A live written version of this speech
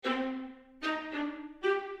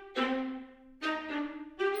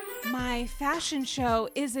My fashion show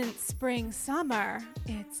isn't spring summer.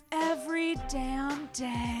 It's every damn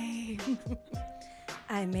day.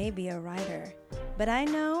 I may be a writer, but I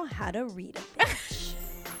know how to read a bitch.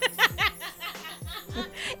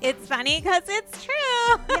 It's funny because it's true.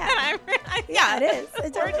 Yeah. Yeah, it is. It We're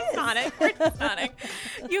totally just is. nodding. We're just nodding.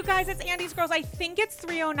 You guys, it's Andy's Girls. I think it's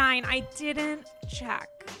 309. I didn't check,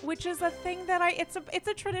 which is a thing that it's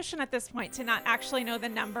a tradition at this point to not actually know the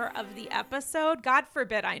number of the episode. God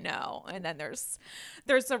forbid I know. And then there's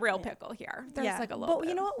a real pickle here. There's like a little But bit.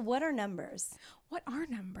 you know what are numbers? What are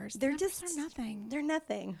numbers? They're Numbers just are nothing. They're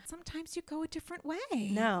nothing. Sometimes you go a different way.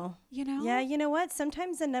 No. You know? Yeah, you know what?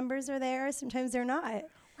 Sometimes the numbers are there, sometimes they're not.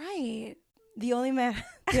 Right. The only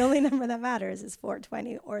number that matters is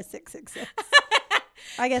 420 or 666.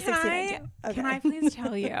 I guess 69 too. Okay. Can I please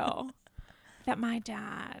tell you that my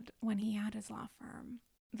dad, when he had his law firm,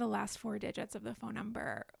 the last 4 digits of the phone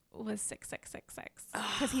number was 6666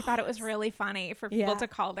 because he thought it was really funny for people to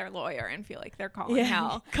call their lawyer and feel like they're calling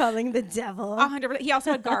hell. Calling the devil. 100%. He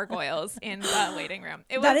also had gargoyles in the waiting room.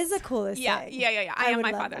 That is the coolest thing. Yeah. I am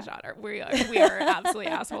my father's daughter. We are absolutely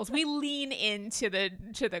assholes. We lean into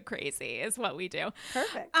the crazy is what we do.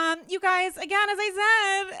 Perfect. You guys, again, as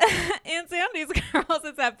I said, it's Andy's Girls.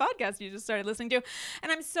 It's that podcast you just started listening to.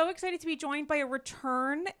 And I'm so excited to be joined by a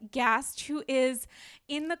return guest who is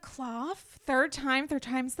in the cloth. Third time's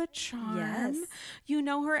the charm. Yes. You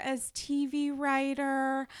know her as TV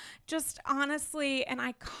writer, just honestly an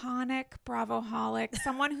iconic Bravoholic,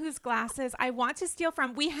 someone whose glasses I want to steal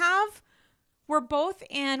from. We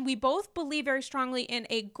both believe very strongly in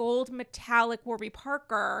a gold metallic Warby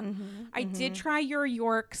Parker. I did try your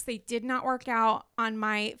Yorks. They did not work out on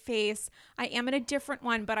my face. I am in a different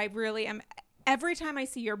one, but I really am. Every time I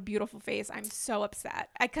see your beautiful face, I'm so upset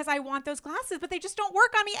because I want those glasses, but they just don't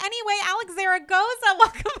work on me anyway. Alex Zaragoza,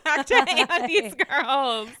 welcome back to Andy's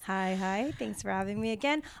Girls. Hi. Thanks for having me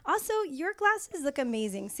again. Also, your glasses look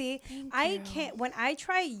amazing. See, when I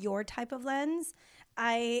try your type of lens,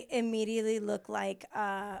 I immediately look like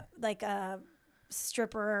a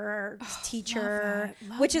stripper teacher,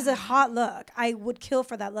 which is a hot look. I would kill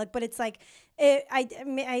for that look, but it's like,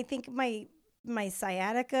 I think my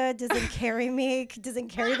sciatica doesn't carry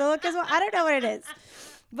the look as well. I don't know what it is.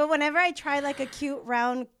 But whenever I try like a cute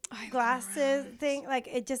round glasses thing, like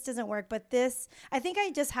it just doesn't work. But this, I think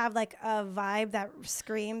I just have like a vibe that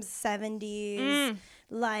screams 70s,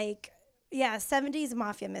 like, yeah, 70s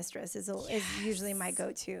Mafia Mistress is usually my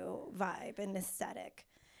go-to vibe and aesthetic.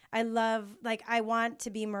 I want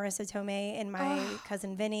to be Marissa Tomei in My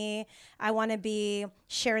Cousin Vinny. I want to be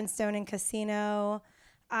Sharon Stone in Casino.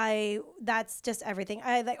 That's just everything.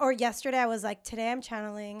 Yesterday I was like, today I'm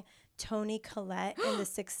channeling Toni Collette in The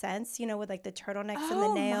Sixth Sense, with like the turtlenecks and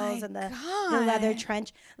the nails and the leather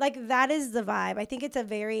trench. Like that is the vibe. I think it's a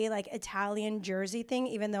very like Italian Jersey thing,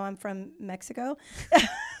 even though I'm from Mexico.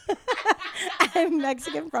 I'm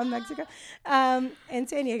Mexican from Mexico, in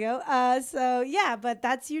San Diego. So yeah, but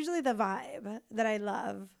that's usually the vibe that I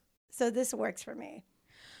love. So this works for me.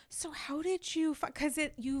 So how did you, because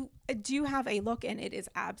you do have a look and it is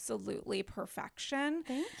absolutely perfection.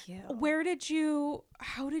 Thank you.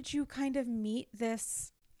 How did you kind of meet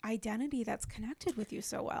this identity that's connected with you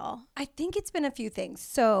so well? I think it's been a few things.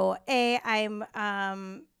 So I'm,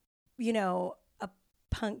 a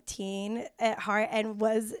punk teen at heart and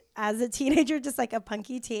was as a teenager just like a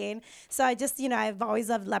punky teen. So I just I've always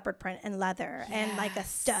loved leopard print and leather and like a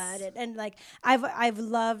stud and like I've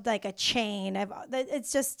loved like a chain.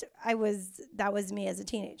 That was me as a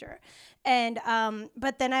teenager. And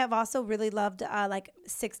but then I've also really loved like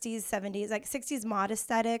 60s 70s, like 60s mod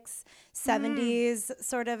aesthetics, 70s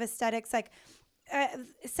sort of aesthetics, like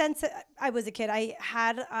since I was a kid,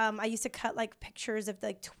 I used to cut like pictures of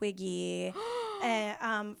like Twiggy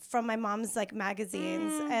and from my mom's like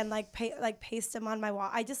magazines and like paste them on my wall.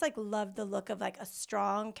 I just like loved the look of like a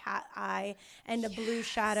strong cat eye and a blue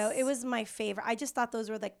shadow. It was my favorite. I just thought those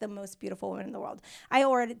were like the most beautiful women in the world. I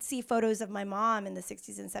would see photos of my mom in the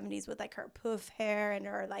 60s and 70s with like her poof hair and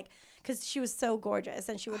her like, because she was so gorgeous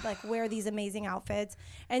and she would like wear these amazing outfits.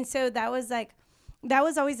 And so that was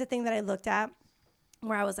always the thing that I looked at,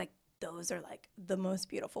 where I was like, those are like the most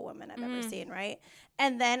beautiful women I've ever seen, right?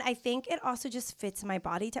 And then I think it also just fits my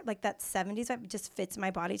body type. Like that 70s vibe just fits my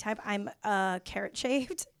body type. I'm a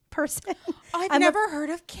carrot-shaped person. I've never heard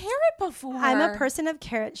of carrot before. I'm a person of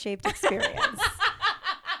carrot-shaped experience.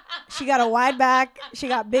 She got a wide back. She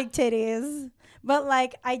got big titties. but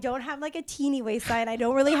like I don't have like a teeny waistline. I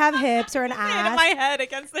don't really have hips or an ass. My head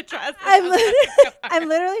against the dress. I'm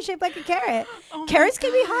literally shaped like a carrot. Oh Carrots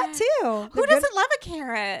can be hot too. Who doesn't love a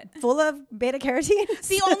carrot? Full of beta carotene.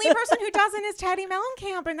 The only person who doesn't is Teddy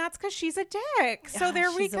Mellencamp, and that's because she's a dick. So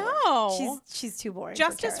there we go. She's too boring.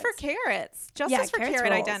 Justice for carrots. Justice for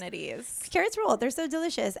carrot identities. Carrots roll. They're so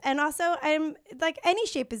delicious. And also, I'm like, any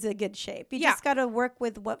shape is a good shape. You just got to work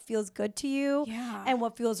with what feels good to you and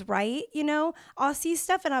what feels right. You know, I'll see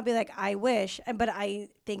stuff and I'll be like, I wish, but I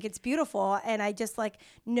think it's beautiful. And I just like,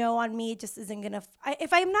 no, on me, it just isn't going to,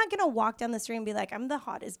 if I'm not going to walk down the street and be like, I'm the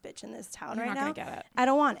hottest bitch in this town right now, I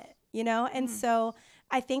don't want it, you know? And so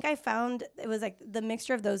I think I found it was like the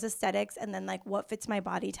mixture of those aesthetics and then like what fits my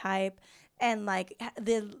body type. And like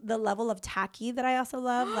the level of tacky that I also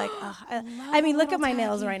love. Like, I mean, look at my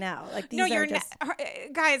nails right now. Like these are just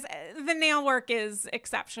guys. The nail work is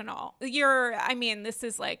exceptional. This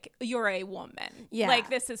is like you're a woman. Yeah, like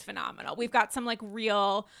this is phenomenal. We've got some like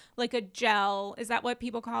real, like a gel. Is that what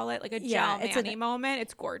people call it? Like a gel Manny moment.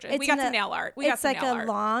 It's gorgeous. We got some nail art. It's like a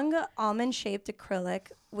long almond shaped acrylic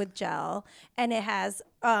with gel, and it has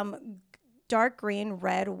dark green,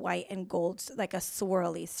 red, white, and gold, like a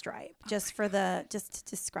swirly stripe, just to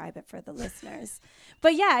describe it for the listeners.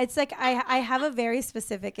 But yeah, it's like I have a very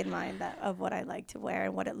specific in mind of what I like to wear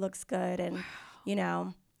and what it looks good, and you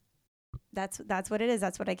know, that's what it is.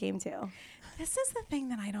 That's what I came to. This is the thing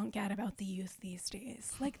that I don't get about the youth these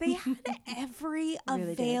days. Like they had every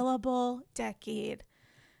available decade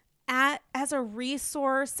as a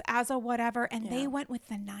resource, as a whatever, and they went with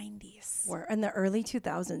the 90s. In the early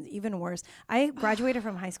 2000s, even worse. I graduated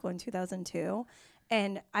from high school in 2002,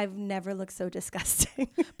 and I've never looked so disgusting.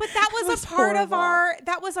 But that was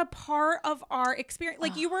a part of our experience.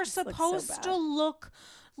 Like you were supposed to look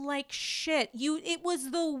like shit. It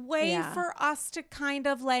was the way for us to kind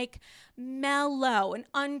of like mellow and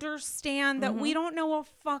understand that we don't know a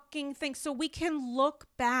fucking thing. So we can look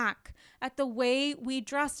back at the way we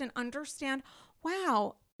dressed and understand,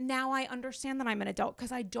 wow, now I understand that I'm an adult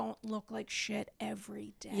because I don't look like shit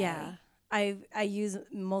every day. Yeah. I use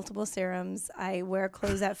multiple serums. I wear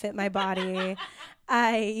clothes that fit my body.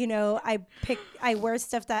 I wear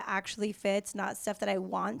stuff that actually fits, not stuff that I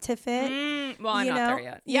want to fit. Well, I'm not there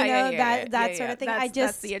yet. Yeah, that sort of thing.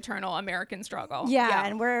 That's the eternal American struggle. Yeah,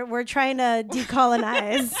 and we're trying to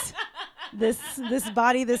decolonize this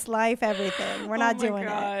body, this life, everything. We're not doing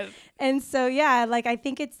it. And so like I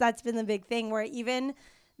think that's been the big thing where even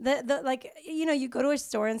the like, you know, you go to a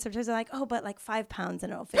store and sometimes they're like, oh, but like 5 pounds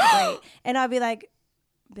and it'll fit great. And I'll be like,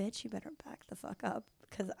 bitch, you better back the fuck up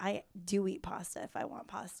because I do eat pasta if I want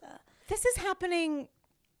pasta. This is happening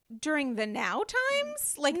during the now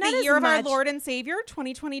times, like not the year of much. our Lord and Savior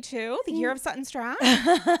 2022, the year of Sutton Strap.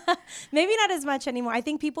 Maybe not as much anymore. I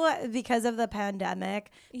think people, because of the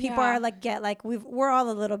pandemic, people are like we're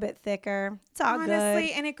all a little bit thicker. It's all honestly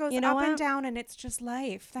good. And it goes up and down, and it's just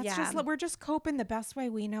life. That's we're just coping the best way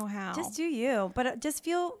we know how. Just do you, but just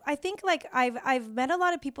feel. I think like I've met a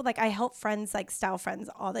lot of people. Like I help friends, like style friends,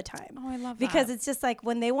 all the time. Oh, I love that because it's just like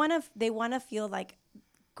when they want to feel like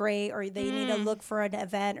great or they need to look for an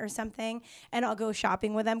event or something, and I'll go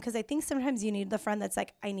shopping with them because I think sometimes you need the friend that's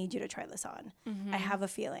like, I need you to try this on. I have a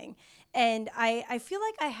feeling, and I feel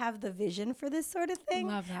like I have the vision for this sort of thing.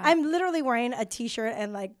 Love that. I'm literally wearing a t-shirt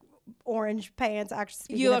and like orange pants.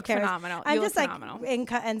 Actually, you look phenomenal. I'm just like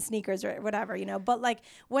and sneakers or whatever, you know. But like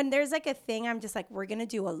when there's like a thing, I'm just like, we're gonna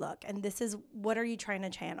do a look, and this is what are you trying to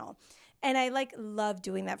channel, and I like love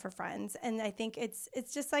doing that for friends, and I think it's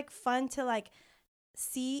just like fun to like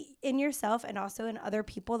see in yourself and also in other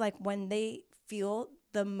people, like when they feel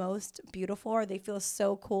the most beautiful or they feel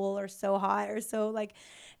so cool or so hot or so like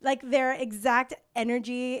their exact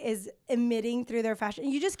energy is emitting through their fashion.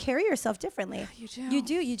 You just carry yourself differently.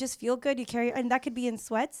 You just feel good. You carry, and that could be in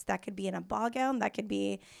sweats, that could be in a ball gown, that could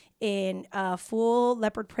be in a full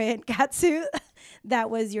leopard print catsuit that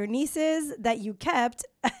was your niece's that you kept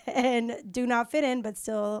and do not fit in, but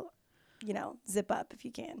still, you know, zip up if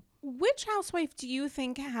you can. Which housewife do you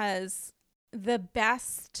think has the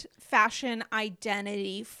best fashion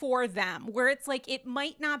identity for them, where it's like it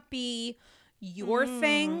might not be your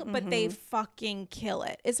thing, but they fucking kill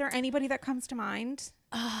it? Is there anybody that comes to mind?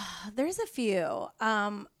 There's a few.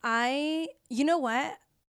 You know what?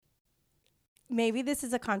 Maybe this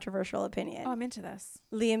is a controversial opinion. Oh, I'm into this.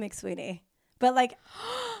 Leah McSweeney. But like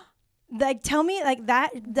tell me like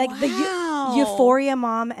that, like the Euphoria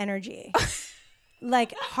mom energy.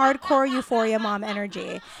 Like hardcore Euphoria mom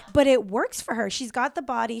energy, but it works for her. She's got the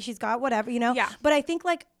body, she's got whatever, you know. But I think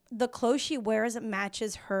like the clothes she wears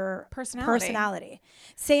matches her personality.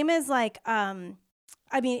 Same as like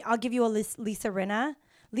I mean, I'll give you a Lisa Rinna.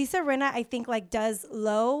 Lisa Rinna, I think like does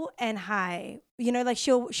low and high. You know, like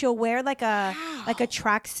she'll wear like a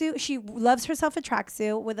tracksuit. She loves herself a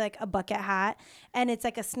tracksuit with like a bucket hat, and it's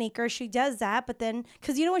like a sneaker. She does that, but then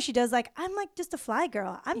because you know what she does, like I'm like just a fly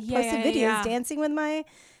girl. I'm posting videos dancing with my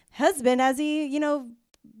husband as he, you know,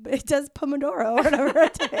 it does Pomodoro or whatever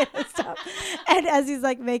and stuff. And as he's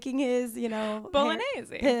like making his, you know,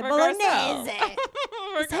 bolognese. Bolognese.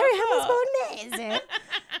 Harry Hamill's bolognese.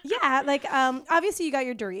 Yeah, like obviously you got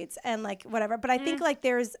your Dorit's and like whatever, but I think like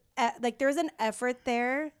there's an effort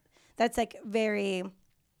there that's like very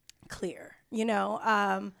clear, you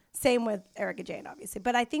know. Same with Erika Jayne, obviously,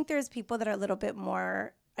 but I think there's people that are a little bit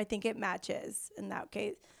more. I think it matches in that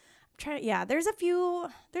case. There's a few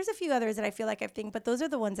others that I feel like I think, but those are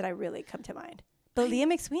the ones that I really come to mind. But Leah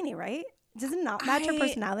McSweeney, right? Does it not match her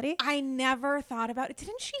personality? I never thought about it.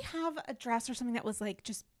 Didn't she have a dress or something that was like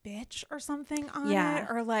just bitch or something on it?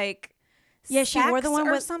 Or like she wore the one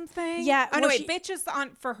or with something. Yeah. Oh no, wait, bitch is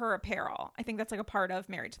on for her apparel. I think that's like a part of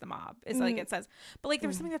Married to the Mob. Is like it says. But like there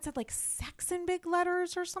was something that said like sex in big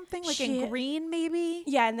letters or something, like in green maybe.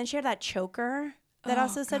 Yeah, and then she had that choker that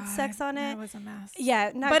also said sex on it. That was a mess.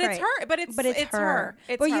 Yeah, not but great. it's her. But it's her.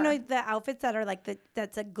 But you know the outfits that are like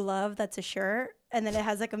that's a glove, that's a shirt, and then it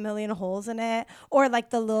has like a million holes in it, or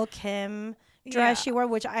like the Lil' Kim dress she wore,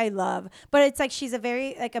 which I love. But it's like she's a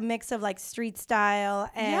very like a mix of like street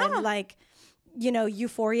style and like, you know,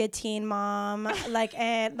 Euphoria teen mom, like,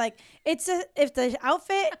 and like if the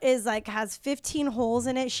outfit is like has 15 holes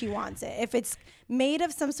in it, she wants it. If it's made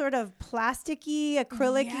of some sort of plasticky,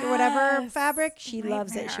 acrylic or whatever fabric, she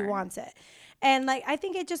loves it. She wants it. And like, I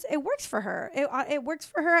think it works for her. It works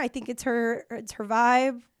for her. I think it's her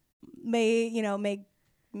vibe. May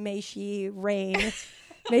she reign.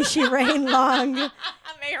 May she reign long.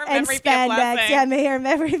 May her and memory spandex. be a blessing. Yeah, may her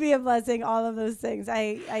memory be a blessing. All of those things.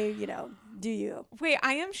 I you know, do you? Wait,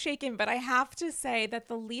 I am shaken, but I have to say that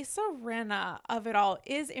the Lisa Rinna of it all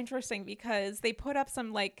is interesting because they put up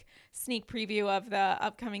some like sneak preview of the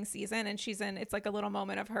upcoming season, and it's like a little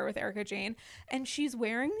moment of her with Erika Jayne, and she's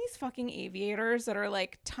wearing these fucking aviators that are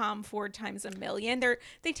like Tom Ford times a million.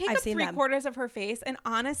 They take up 3/4 of her face, and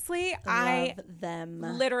honestly, I love them.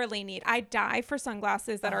 Literally I die for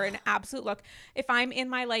sunglasses that are an absolute look. If I'm in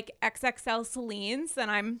my like XXL Celine's, then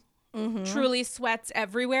I'm truly sweats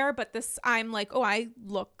everywhere, but I'm like, oh, I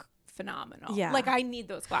look phenomenal. Yeah, like I need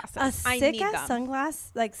those glasses. A sick ass sunglasses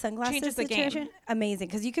changes the situation, amazing,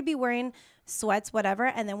 because you could be wearing sweats, whatever,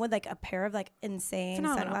 and then with like a pair of like insane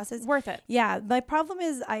sunglasses, worth it. Yeah, my problem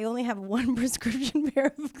is I only have one prescription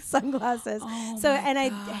pair of sunglasses, I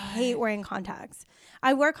hate wearing contacts.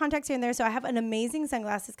 I wear contacts here and there, so I have an amazing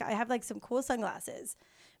sunglasses. I have like some cool sunglasses,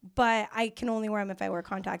 but I can only wear them if I wear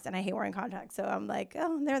contacts, and I hate wearing contacts. So I'm like,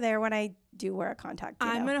 oh, they're there when I do wear a contact.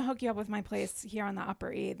 I'm going to hook you up with my place here on the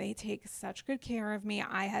Upper E. They take such good care of me.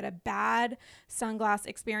 I had a bad sunglass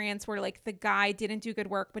experience where like the guy didn't do good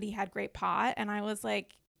work, but he had great pot. And I was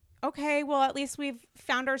like, okay, well, at least we've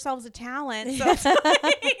found ourselves a talent. So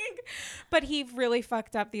but he really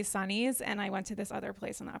fucked up these sunnies. And I went to this other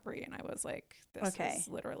place in the Upper E, and I was like, this is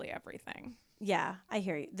literally everything. Yeah, I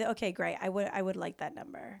hear you. Okay, great. I would like that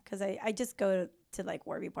number, because I just go to like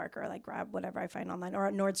Warby Parker, like grab whatever I find online, or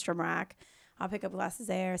at Nordstrom Rack. I'll pick up glasses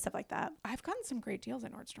there, stuff like that. I've gotten some great deals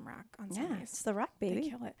at Nordstrom Rack on sunnies. Yeah, it's the Rack, baby. They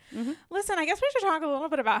kill it. Mm-hmm. Listen, I guess we should talk a little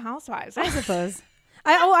bit about Housewives. I suppose.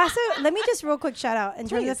 Also, let me just real quick shout out in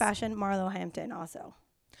terms of fashion, Marlo Hampton also.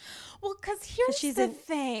 Well, because here's the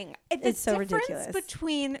thing. It's so ridiculous.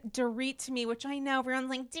 Between Dorit to me, which I know everyone's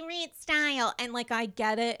like, Dorit style. And like, I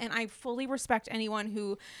get it. And I fully respect anyone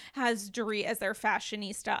who has Dorit as their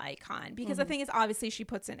fashionista icon. Because the thing is, obviously, she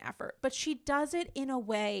puts in effort. But she does it in a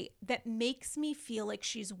way that makes me feel like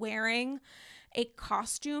she's wearing a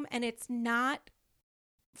costume. And it's not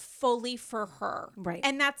fully for her, right?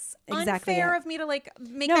 And that's unfair of me to like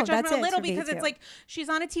make that judgment a little, because it's like she's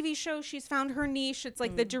on a TV show, she's found her niche, it's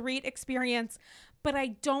like the Dorit experience, but I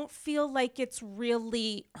don't feel like it's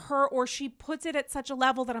really her, or she puts it at such a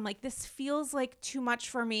level that I'm like, this feels like too much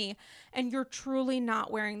for me, and you're truly not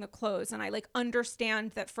wearing the clothes. And I like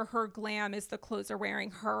understand that for her, glam is the clothes are wearing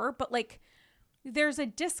her, but like there's a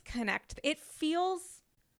disconnect. It feels,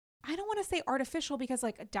 I don't want to say artificial, because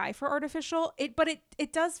like die for artificial, but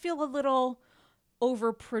it does feel a little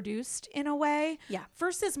overproduced in a way. Yeah.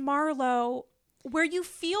 Versus Marlo, where you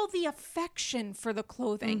feel the affection for the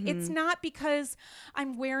clothing. It's not because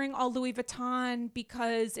I'm wearing all Louis Vuitton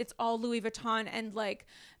because it's all Louis Vuitton, and like,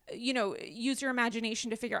 you know, use your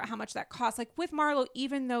imagination to figure out how much that costs. Like with Marlo,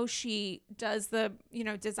 even though she does the, you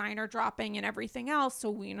know, designer dropping and everything else,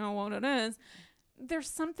 so we know what it is, there's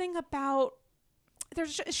something about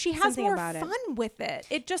she has Something more about it. fun with it.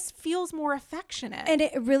 It just feels more affectionate. And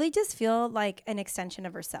it really just feels like an extension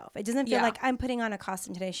of herself. It doesn't feel Yeah. like I'm putting on a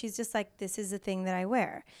costume today. She's just like, this is the thing that I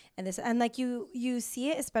wear. And like you see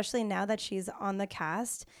it, especially now that she's on the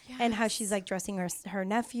cast and how she's like dressing her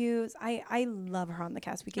nephews. I love her on the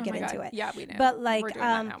cast. We could get into it. Yeah, we know. But like,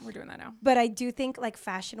 we're doing that now. But I do think like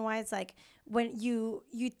fashion wise, like when you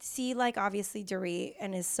see like obviously Dorit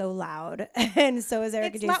and is so loud and so is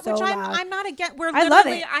Erica Jane, so which loud. I'm not against. I love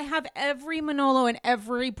it. I have every Manolo in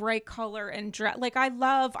every bright color and dress. Like I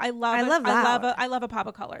love a pop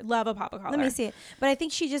of color. Love a pop of color. Let me see it. But I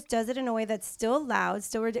think she just does it in a way that's still loud,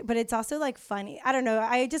 still but it's also like funny. I don't know.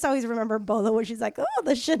 I just always remember Bolo where she's like, oh,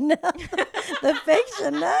 the Chanel, the fake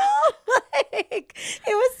Chanel. Like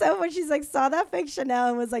it was so when she's like saw that fake Chanel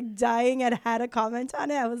and was like dying and had a comment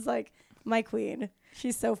on it. I was like, my queen.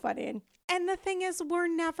 She's so funny. And the thing is, we're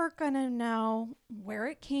never going to know where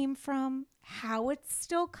it came from, how it's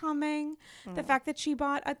still coming. The fact that she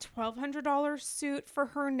bought a $1,200 suit for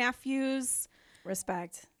her nephew's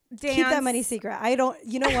respect. Dance. Keep that money secret.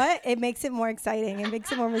 You know what? It makes it more exciting. It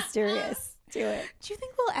makes it more mysterious. Do it. Do you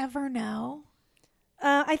think we'll ever know?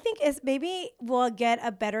 I think maybe we'll get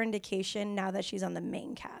a better indication now that she's on the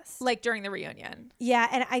main cast. Like during the reunion. Yeah,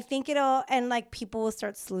 and I think and like people will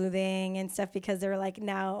start sleuthing and stuff because they're like,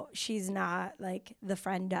 now she's not like the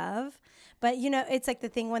friend of. But you know, it's like the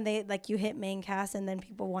thing when they like you hit main cast and then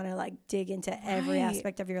people want to like dig into every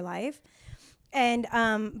aspect of your life. And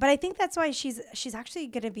but I think that's why she's actually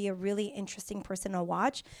going to be a really interesting person to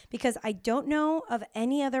watch because I don't know of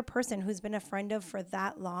any other person who's been a friend of for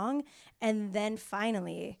that long and then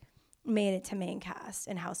finally made it to main cast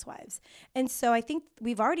and Housewives. And so I think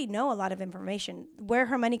we've already know a lot of information. Where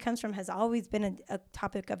her money comes from has always been a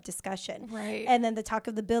topic of discussion. Right. And then the talk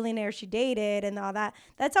of the billionaire she dated and all that,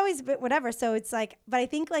 that's always been whatever. So it's like, but I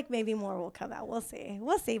think like maybe more will come out. We'll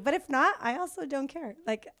see. But if not, I also don't care.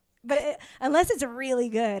 Like, but unless it's really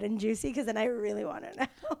good and juicy, because then I really want to know.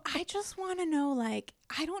 I just want to know, like,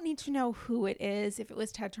 I don't need to know who it is, if it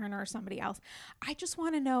was Ted Turner or somebody else. I just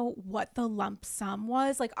want to know what the lump sum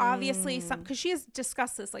was. Like, obviously, because she has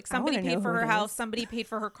discussed this. Like, somebody paid for her house, somebody paid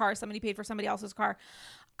for her car, somebody paid for somebody else's car.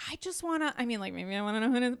 I just want to, I mean, like, maybe I want to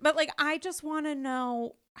know who it is. But, like, I just want to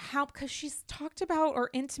know how, because she's talked about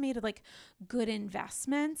or intimated, like, good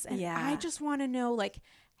investments. And I just want to know, like,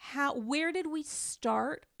 where did we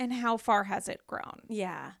start and how far has it grown?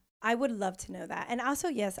 Yeah, I would love to know that. And also,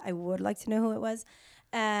 yes, I would like to know who it was.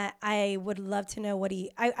 I would love to know what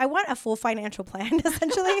I want a full financial plan,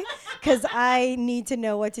 essentially, because I need to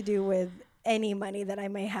know what to do with any money that I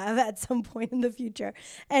may have at some point in the future.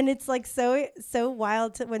 And it's like so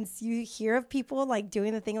wild when you hear of people like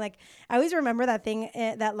doing the thing. Like I always remember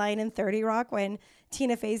that line in 30 Rock when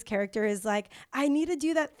Tina Fey's character is like, I need to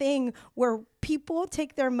do that thing where people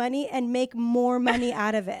take their money and make more money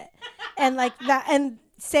out of it. And like that, and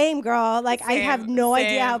same girl, like I have no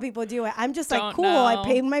idea how people do it. I'm just like, cool, I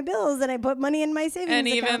paid my bills and I put money in my savings and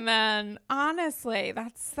account. Even then, honestly,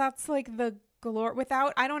 that's like the glory.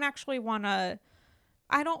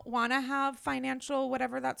 I don't want to have financial,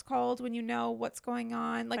 whatever that's called, when you know what's going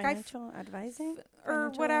on. Like financial advising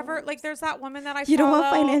or whatever. Like there's that woman that I You don't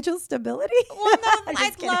want financial stability? Well, no,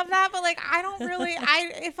 I'd love that, but like I don't really.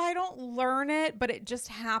 If I don't learn it, but it just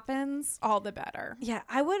happens, all the better. Yeah,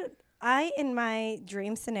 I in my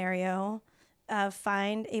dream scenario,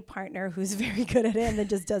 find a partner who's very good at it and then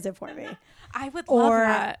just does it for me. I would love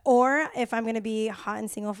that. Or if I'm going to be hot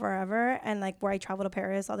and single forever and like where I travel to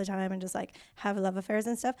Paris all the time and just like have love affairs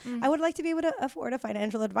and stuff, I would like to be able to afford a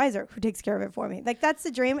financial advisor who takes care of it for me. Like that's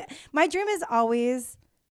the dream. My dream is always,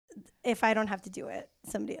 if I don't have to do it,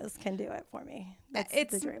 somebody else can do it for me. That's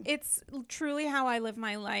the dream. It's truly how I live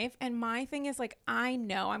my life. And my thing is like, I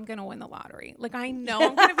know I'm going to win the lottery. Like I know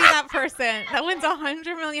I'm going to be that person that wins $100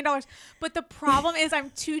 million. But the problem is I'm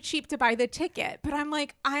too cheap to buy the ticket. But I'm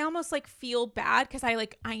like, I almost like feel bad because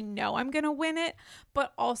I know I'm going to win it.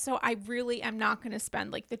 But also I really am not going to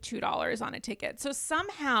spend like the $2 on a ticket. So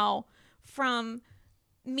somehow from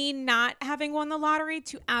me not having won the lottery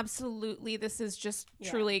to absolutely this is just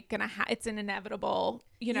truly gonna it's an inevitable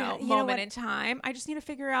moment in time. I just need to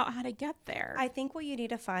figure out how to get there. I think what you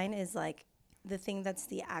need to find is like the thing that's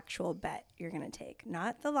the actual bet you're gonna take,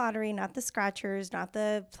 not the lottery, not the scratchers, not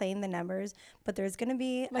the playing the numbers, but there's gonna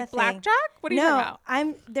be like a blackjack thing. What are you talking about?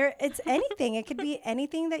 I'm there. It's anything. It could be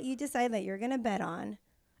anything that you decide that you're gonna bet on.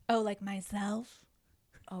 Oh, like myself.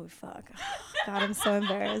 Oh fuck! God, I'm so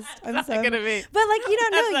embarrassed. I'm not gonna be. But like you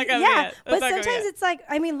don't know, yeah. But sometimes it's like,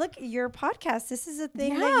 I mean, look, your podcast. This is a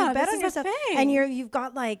thing that you bet on yourself, and you've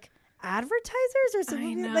got like advertisers or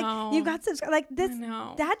something. Like you got subscribed. Like this.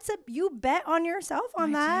 That's you bet on yourself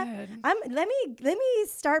on that. Let me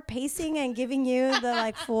start pacing and giving you the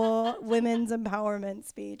like full women's empowerment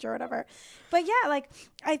speech or whatever. But yeah, like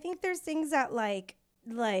I think there's things that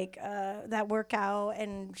that work out,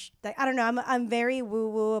 and like I don't know. I'm very woo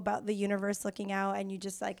woo about the universe looking out, and you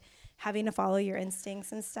just like having to follow your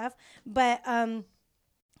instincts and stuff. But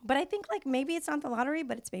I think like maybe it's not the lottery,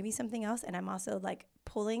 but it's maybe something else. And I'm also like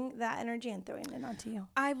pulling that energy and throwing it onto you.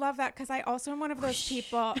 I love that because I also am one of those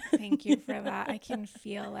people. Thank you for that. I can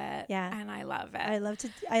feel it. Yeah. And I love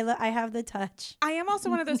it. I have the touch. I am also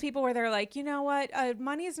one of those people where they're like, you know what?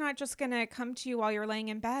 Money is not just going to come to you while you're laying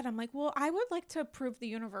in bed. I'm like, well, I would like to prove the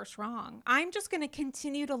universe wrong. I'm just going to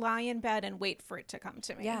continue to lie in bed and wait for it to come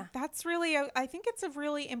to me. Yeah. That's really, I think it's a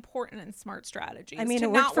really important and smart strategy. I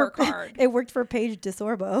mean, not work hard. It worked for Paige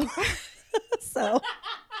DeSorbo. So.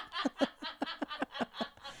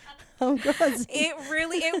 Oh,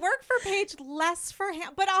 it worked for Paige, less for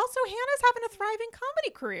Hannah, but also Hannah's having a thriving comedy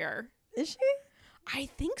career. Is she? I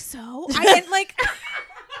think so. No,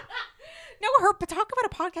 talk about a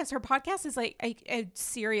podcast. Her podcast is like a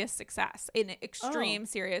serious success, an extreme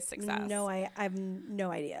serious success. No, I have no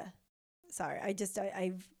idea. Sorry, I just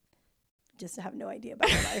have no idea about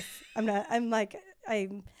her life.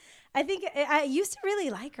 I think I used to really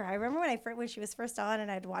like her. I remember when she was first on, and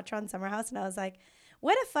I'd watch her on Summer House, and I was like,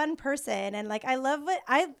 what a fun person. And like, I love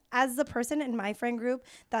as the person in my friend group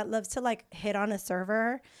that loves to like hit on a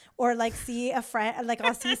server or like see a friend, like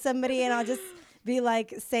I'll see somebody and I'll just be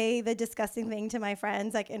like, say the disgusting thing to my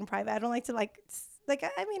friends, like in private. I don't like to I like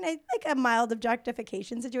a mild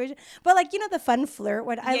objectification situation, but like, you know, the fun flirt.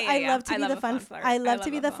 I love to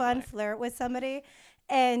be the fun flirt with somebody.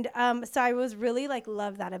 And so I was really like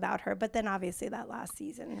love that about her. But then obviously that last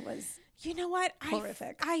season was, you know what,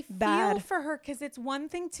 horrific. I feel for her because it's one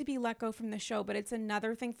thing to be let go from the show, but it's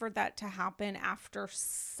another thing for that to happen after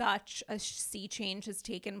such a sea change has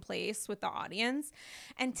taken place with the audience,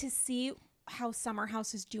 and to see how Summer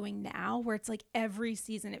House is doing now, where it's like every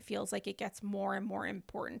season it feels like it gets more and more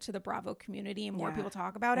important to the Bravo community and more people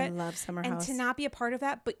talk about it. I love Summer House. And to not be a part of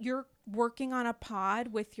that, but you're working on a pod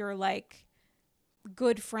with your like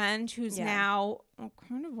good friend who's now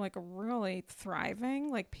kind of like really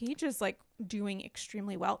thriving. Like Paige is like doing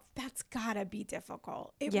extremely well. That's gotta be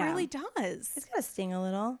difficult. It really does. It's gotta sting a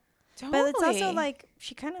little. Totally. But it's also like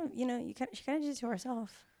she kind of, you know, she kind of did it to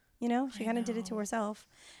herself. You know, she kind of did it to herself.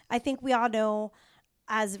 I think we all know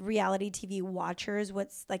as reality TV watchers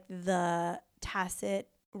what's like the tacit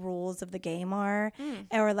rules of the game are.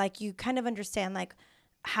 Or like you kind of understand like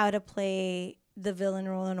how to play the villain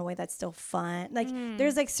role in a way that's still fun. Like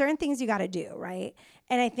there's like certain things you got to do, right?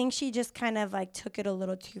 And I think she just kind of like took it a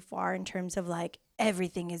little too far in terms of like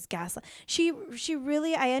everything is gaslight. She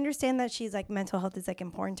really, I understand that she's like mental health is like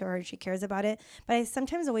important to her. She cares about it. But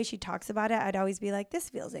sometimes the way she talks about it, I'd always be like, this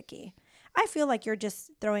feels icky. I feel like you're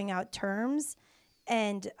just throwing out terms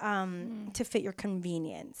and to fit your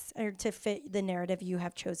convenience or to fit the narrative you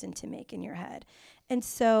have chosen to make in your head. And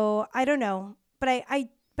so I don't know, but I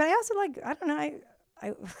also like, I don't know,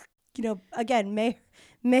 I you know, again, may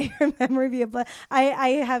her memory be a blessing.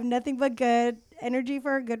 I have nothing but good energy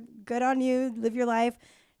for her. Good on you. Live your life.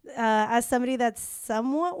 As somebody that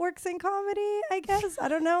somewhat works in comedy, I guess. I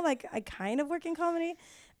don't know. Like I kind of work in comedy.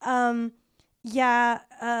 I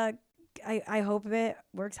hope it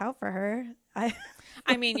works out for her.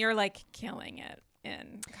 I mean, you're like killing it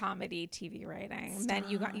in comedy TV writing. Then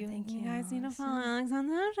you guys need to follow Alex on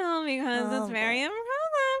the show because it's very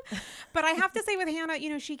impressive. But I have to say with Hannah, you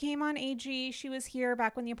know, she came on AG. She was here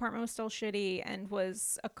back when the apartment was still shitty and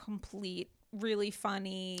was a complete, really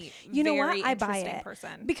funny, you know what? I buy it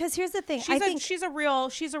person. Because here's the thing. I think she's a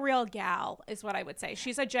real gal is what I would say.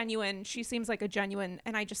 She seems like a genuine,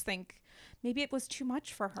 and I just think maybe it was too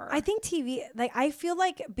much for her. I think TV, like I feel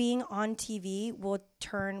like being on TV will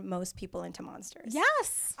turn most people into monsters.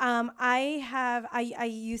 Yes. I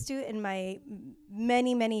used to in my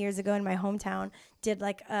many years ago in my hometown did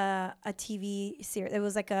like a TV series. It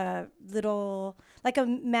was like a little, like a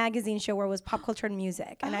magazine show where it was pop culture and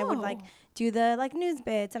music. And I would like do the like news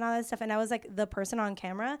bits and all that stuff. And I was like the person on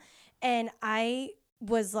camera, and I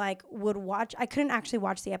was like I couldn't actually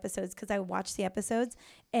watch the episodes because I watched the episodes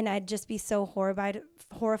and I'd just be so horrified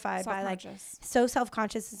by like so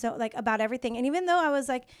self-conscious and so like about everything. And even though I was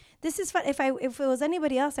like, this is fun, if it was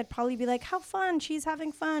anybody else, I'd probably be like, how fun, she's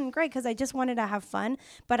having fun, great, because I just wanted to have fun.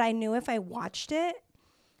 But I knew if I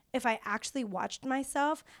actually watched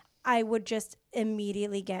myself, I would just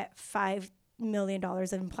immediately get $5 million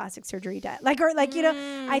in plastic surgery debt. You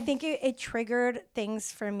know, I think it triggered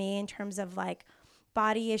things for me in terms of like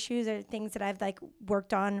body issues or things that I've like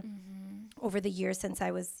worked on over the years since I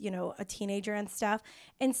was, you know, a teenager and stuff.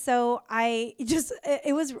 And so I just,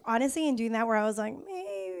 it was honestly in doing that where I was like,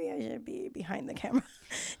 maybe I should be behind the camera.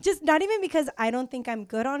 Just not even because I don't think I'm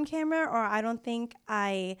good on camera or I don't think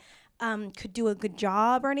I could do a good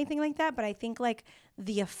job or anything like that. But I think like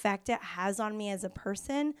the effect it has on me as a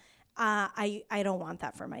person, I don't want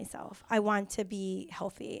that for myself. I want to be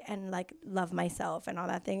healthy and like love myself and all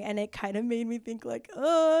that thing. And it kind of made me think like,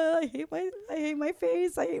 oh, I hate my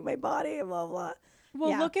face. I hate my body, blah, blah.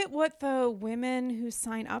 Well, look at what the women who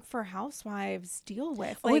sign up for Housewives deal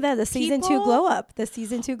with. Like, the season 2 glow up. The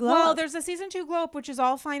season 2 glow up. Well, there's a season 2 glow up, which is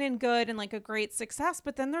all fine and good and like a great success.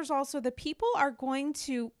 But then there's also the people are going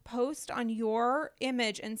to post on your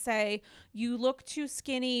image and say, you look too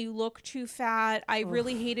skinny, you look too fat. I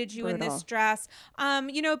really hated you brutal. in this dress.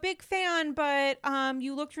 You know, big fan, but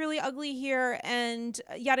you looked really ugly here and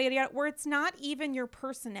yada, yada, yada, where it's not even your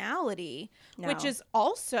personality, which is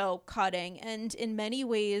also cutting and in many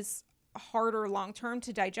ways harder long-term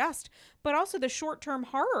to digest, but also the short-term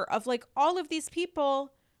horror of like all of these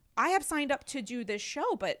people. I have signed up to do this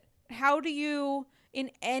show, but how do you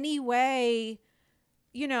in any way,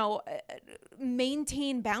 you know,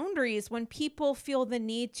 maintain boundaries when people feel the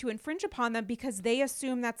need to infringe upon them because they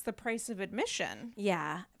assume that's the price of admission?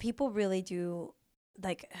 Yeah, people really do.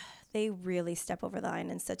 Like, they really step over the line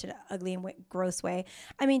in such an ugly and gross way.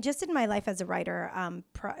 I mean, just in my life as a writer,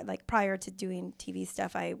 prior to doing TV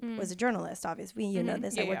stuff, I was a journalist, obviously. You know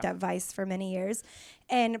this. I worked at Vice for many years.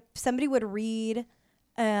 And somebody would read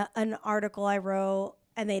an article I wrote,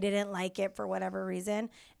 and they didn't like it for whatever reason.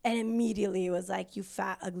 And immediately it was like, you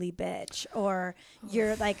fat, ugly bitch. Or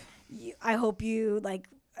you're like, I hope you, like...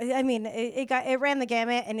 I mean, it ran the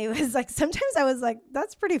gamut, and it was like, sometimes I was like,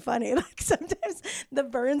 that's pretty funny. Like sometimes the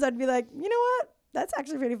burns, I'd be like, you know what? That's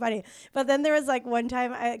actually pretty funny. But then there was like one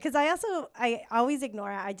time, because I always ignore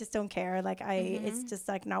it. I just don't care. Like it's just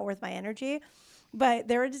like not worth my energy. But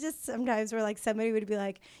there were just sometimes where like somebody would be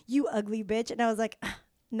like, you ugly bitch. And I was like,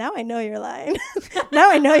 now I know you're lying. Now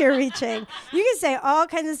I know you're reaching. You can say all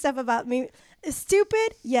kinds of stuff about me.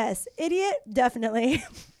 Stupid? Yes. Idiot? Definitely.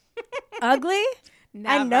 Ugly?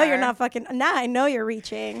 Never. I know you're not fucking. Now I know you're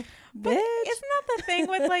reaching, but bitch. Isn't that the thing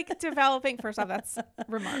with like developing? First off, that's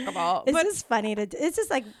remarkable. It's just funny to. It's just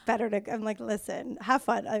like better to. I'm like, listen, have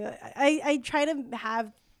fun. I try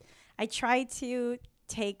to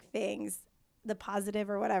take thing, the positive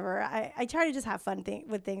or whatever. I try to just have fun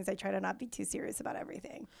with things. I try to not be too serious about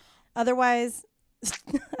everything. Otherwise,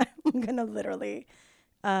 I'm gonna literally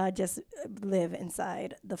just live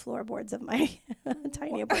inside the floorboards of my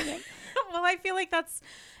tiny apartment. Well, I feel like that's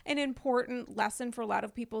an important lesson for a lot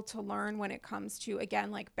of people to learn when it comes to, again,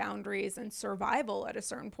 like boundaries and survival at a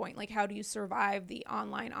certain point. Like, how do you survive the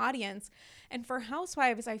online audience? And for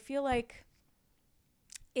Housewives, I feel like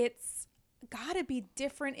it's got to be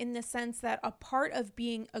different in the sense that a part of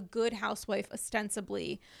being a good housewife,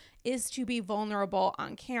 ostensibly, is to be vulnerable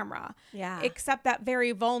on camera. Yeah. Except that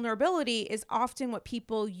very vulnerability is often what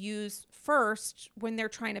people use first when they're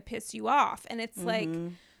trying to piss you off. And it's like,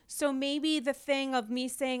 so maybe the thing of me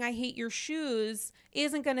saying I hate your shoes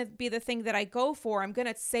isn't going to be the thing that I go for. I'm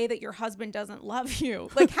going to say that your husband doesn't love you.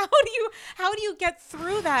 Like, how do you get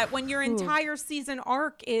through that when your entire season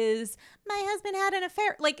arc is my husband had an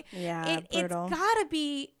affair? Like, it's got to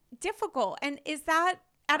be difficult. And is that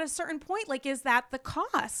at a certain point, like, is that the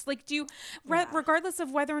cost? Like, do you, regardless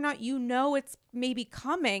of whether or not you know it's maybe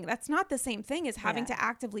coming, that's not the same thing as having to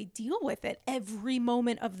actively deal with it every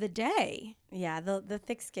moment of the day. Yeah, the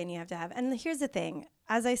thick skin you have to have. And here's the thing.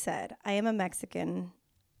 As I said, I am a Mexican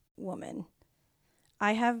woman.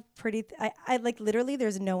 I have I like literally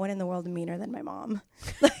there's no one in the world meaner than my mom.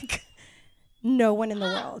 Like, no one in the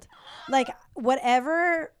world. Like,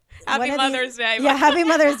 whatever... Happy Mother's Day. Yeah, happy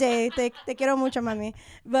Mother's Day. Te quiero mucho, mami.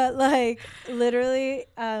 But like literally,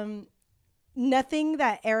 nothing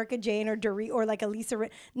that Erica Jane or Dorit or like Elisa,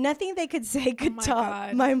 nothing they could say could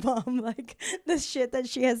top my mom. Like the shit that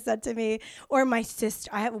she has said to me, or my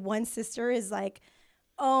sister. I have one sister is like,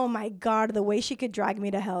 oh my God, the way she could drag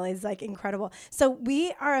me to hell is like incredible. So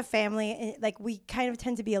we are a family, like we kind of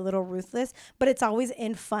tend to be a little ruthless, but it's always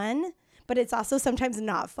in fun. But it's also sometimes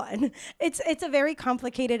not fun. It's a very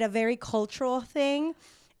complicated, a very cultural thing.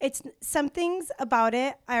 It's some things about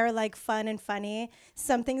it are like fun and funny.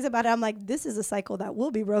 Some things about it, I'm like, this is a cycle that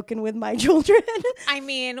will be broken with my children. I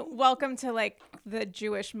mean, welcome to like the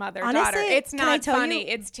Jewish mother Honestly, daughter. It's can I not tell funny.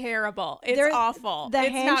 you, It's terrible. It's awful. The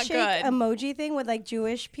it's not handshake good. emoji thing with like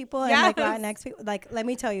Jewish people and Yes. like Latinx people, like let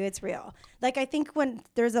me tell you, it's real. Like I think when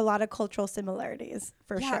there's a lot of cultural similarities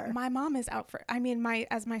for sure. My mom is out for. I mean,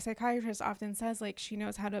 as my psychiatrist often says, like she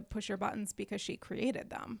knows how to push your buttons because she created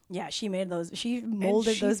them. Yeah, she made those. She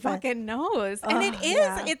molded she those. Fucking knows, and it is.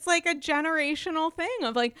 Yeah. It's like a generational thing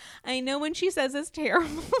of like, I know when she says this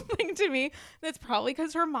terrible thing to me, that's probably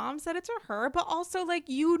because her mom said it to her, but also like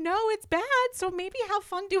it's bad, so maybe have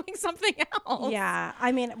fun doing something else. Yeah,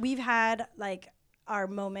 I mean, we've had like our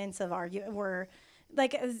moments of argument where.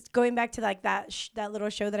 Like going back to like that little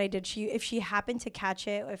show that I did, if she happened to catch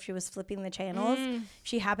it, if she was flipping the channels, if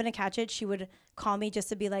she happened to catch it, she would call me just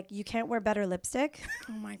to be like, "You can't wear better lipstick."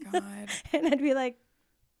 Oh my God. And I'd be like,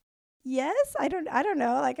 "Yes, I don't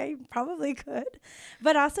know. Like I probably could."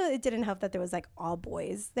 But also it didn't help that there was like all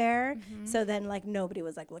boys there. Mm-hmm. So then like nobody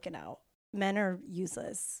was like looking out. Men are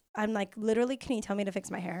useless. I'm like, literally, can you tell me to fix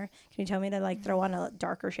my hair? Can you tell me to like throw on a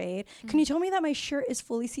darker shade? Can you tell me that my shirt is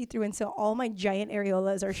fully see-through and so all my giant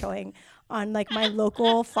areolas are showing on like my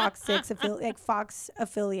local Fox 6 Fox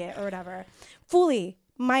affiliate or whatever? Fully,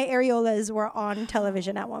 my areolas were on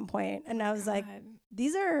television at one point, and I was like,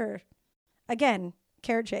 these are, again,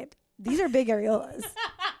 carrot shaped. These are big areolas.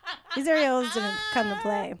 These areolas didn't come to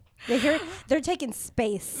play. They're taking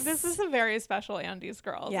space. This is a very special Andy's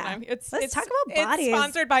Girls. Yeah. Let's talk about bodies. It's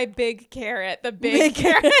sponsored by Big Carrot. The Big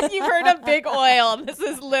Carrot. You've heard of Big Oil. This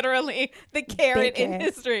is literally the carrot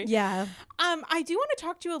industry. Yeah. I do want to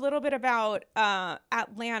talk to you a little bit about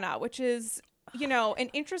Atlanta, which is, an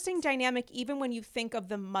interesting dynamic, even when you think of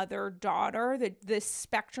the mother-daughter, the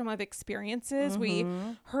spectrum of experiences. Mm-hmm.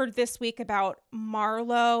 We heard this week about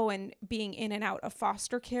Marlo and being in and out of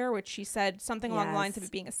foster care, which she said something along the lines of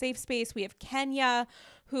it being a safe space. We have Kenya,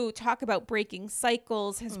 who talk about breaking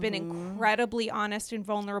cycles, has been incredibly honest and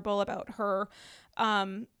vulnerable about her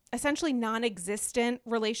essentially non-existent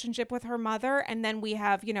relationship with her mother. And then we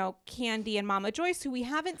have, Candy and Mama Joyce, who we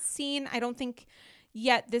haven't seen, I don't think,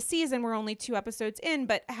 yet this season. We're only 2 episodes in,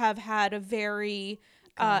 but have had a very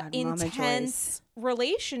intense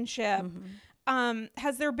relationship.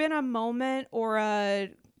 Has there been a moment or a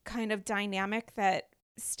kind of dynamic that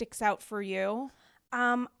sticks out for you?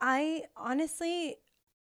 I honestly,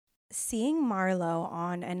 seeing Marlo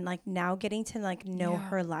on and like now getting to like know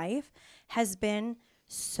her life has been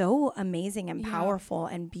so amazing and powerful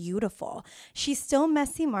and beautiful. She's still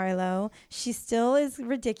messy Marlo. She still is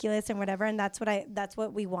ridiculous and whatever. And that's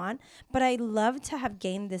what we want. But I love to have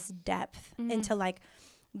gained this depth into like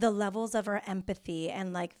the levels of her empathy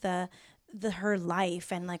and like her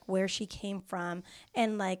life and like where she came from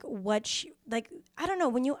and like what she like. I don't know,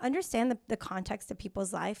 when you understand the context of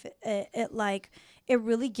people's life, it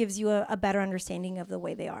really gives you a better understanding of the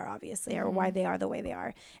way they are, obviously, or why they are the way they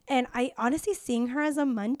are. And I honestly, seeing her as a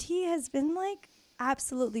Muntie has been like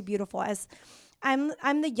absolutely beautiful. As I'm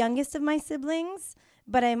the youngest of my siblings,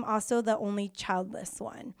 but I'm also the only childless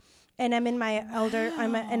one. And I'm in my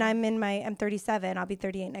I'm 37. I'll be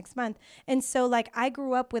 38 next month. And so like I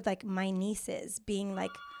grew up with like my nieces being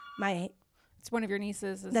like my. It's one of your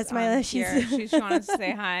nieces. That's my. She wanted to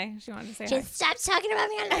say hi. She wanted to say hi. Just stop talking about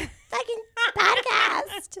me on the fucking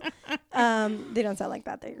podcast. They don't sound like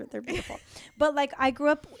that. They're beautiful. But like I grew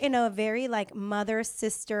up in a very like mother,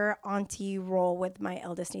 sister, auntie role with my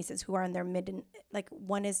eldest nieces who are in their like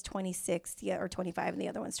one is 26 or 25 and the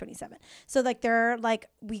other one's 27. So like they're like,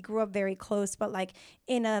 we grew up very close, but like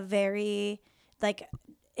in a very like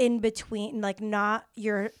in between, like not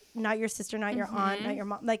your sister, not your aunt, not your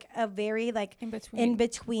mom, like a very like in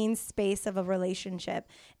between space of a relationship.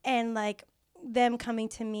 And like them coming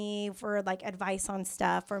to me for like advice on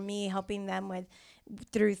stuff or me helping them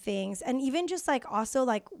through things. And even just like also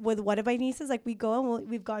like with one of my nieces, like we go and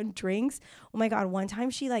we've gotten drinks. Oh my God. One time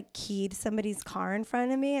she like keyed somebody's car in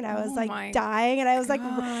front of me and I was like dying and I was like,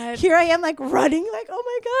 here I am like running like, oh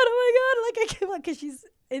my God. Like I came like, cause she's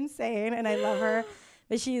insane and I love her,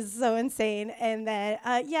 but she's so insane. And then,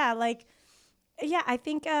 I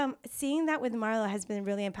think seeing that with Marlo has been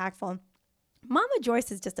really impactful. Mama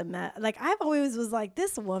Joyce is just a mess. Like I've always was like,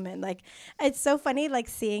 this woman, like it's so funny, like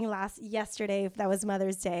seeing yesterday, that was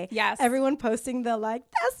Mother's Day. Yes. Everyone posting the like,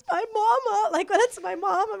 that's my mama. Like, that's my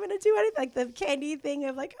mom. I'm going to do anything. Like the Candy thing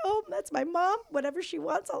of like, oh, that's my mom. Whatever she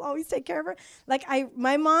wants, I'll always take care of her. Like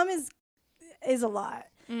my mom is a lot.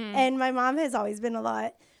 And my mom has always been a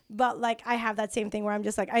lot. But like, I have that same thing where I'm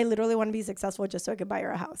just like, I literally want to be successful just so I could buy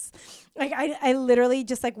her a house. Like, I literally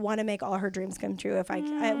just like want to make all her dreams come true if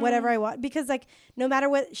I whatever I want, because like no matter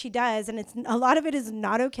what she does, and it's a lot of it is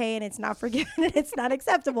not okay and it's not forgiven and it's not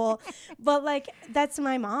acceptable. But like, that's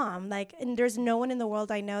my mom. Like, and there's no one in the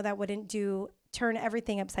world I know that wouldn't turn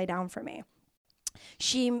everything upside down for me.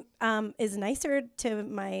 She is nicer to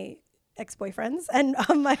my ex-boyfriends and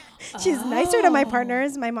she's nicer to my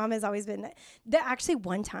partners. My mom has always been actually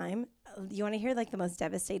one time, you want to hear like the most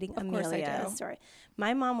devastating Amelia story?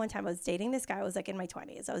 My mom one time, I was dating this guy. I was like in my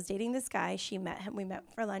 20s. I was dating this guy. She met him. We met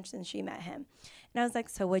for lunch and she met him. And I was like,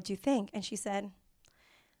 so what'd you think? And she said,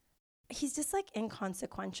 he's just like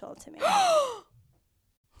inconsequential to me.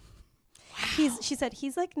 She said,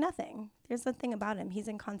 he's like nothing. There's nothing about him. He's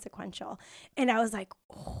inconsequential. And I was like,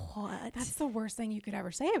 what? That's the worst thing you could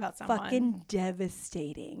ever say about someone. Fucking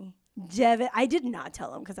devastating. I did not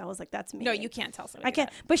tell him because I was like, that's me. No, you can't tell somebody. I can't.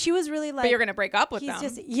 But she was really like. But you're going to break up with them.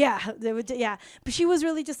 Yeah. But she was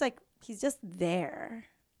really just like, he's just there.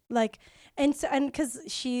 Like, and because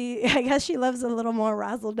I guess she loves a little more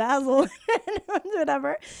razzle dazzle and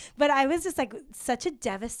whatever. But I was just like, such a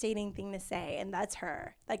devastating thing to say. And that's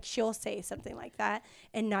her. Like, she'll say something like that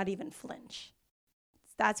and not even flinch.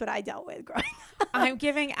 That's what I dealt with growing up. I'm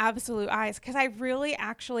giving absolute eyes because I really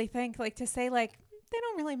actually think like to say like, they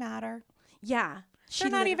don't really matter. Yeah. They're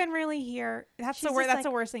not even really here. That's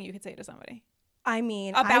the worst thing you could say to somebody. I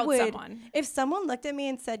mean, someone. If someone looked at me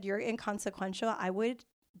and said, you're inconsequential, I would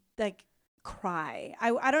like cry.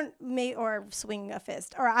 Or swing a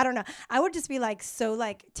fist, or I don't know. I would just be like so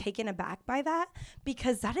like taken aback by that,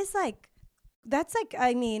 because that's like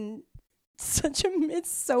I mean,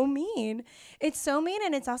 it's so mean. It's so mean,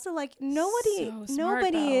 and it's also like nobody.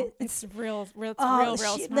 It's real smart.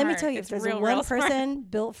 Let me tell you, if there's one person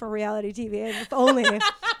built for reality TV, if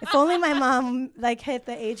only my mom like hit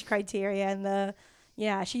the age criteria and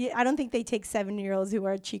I don't think they take 7-year-olds who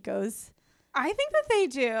are chicos. I think that they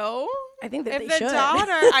do. I think that if they should.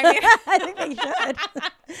 Daughter, I mean, I think they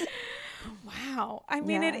should. Wow. I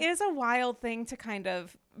mean, It is a wild thing to kind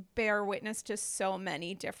of bear witness to so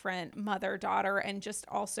many different mother-daughter and just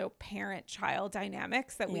also parent-child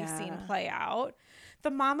dynamics that we've seen play out.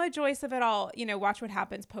 The Mama Joyce of it all, Watch What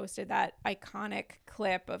Happens posted that iconic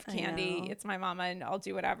clip of Candy, it's my mama and I'll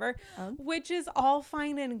do whatever, which is all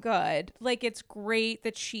fine and good. Like, it's great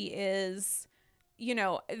that she is,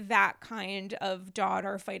 that kind of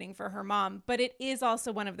daughter fighting for her mom. But it is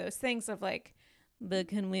also one of those things of like, but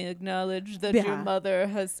can we acknowledge that your mother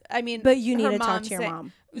has, but you need to talk to your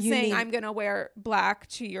mom. I'm going to wear black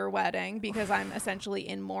to your wedding because I'm essentially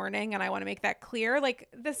in mourning and I want to make that clear. Like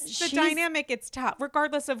the dynamic, it's tough,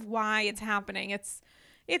 regardless of why it's happening. It's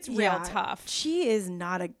real tough. She's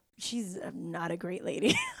not a great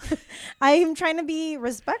lady. I am trying to be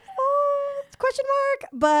respectful, ?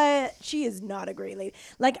 But she is not a great lady.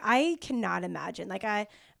 Like, I cannot imagine. Like,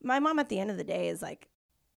 my mom at the end of the day is like,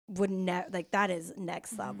 that is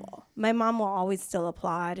next level. My mom will always still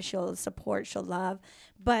applaud. She'll support. She'll love.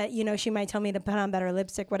 But, she might tell me to put on better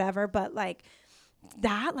lipstick, whatever. But like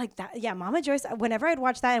that. Yeah. Mama Joyce, whenever I'd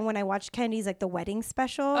watch that, and when I watched Kennedy's, like the wedding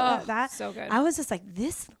special, so good. I was just like,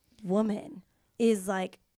 this woman is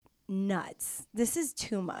like nuts. This is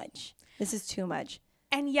too much.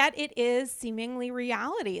 And yet it is seemingly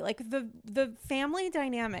reality. Like the family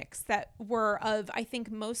dynamics that were of, I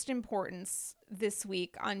think, most importance this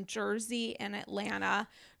week on Jersey and Atlanta,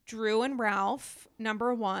 Drew and Ralph,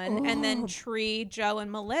 number 1, and then Tree, Joe,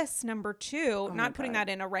 and Melissa, number 2. Not putting that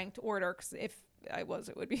in a ranked order, because if I was,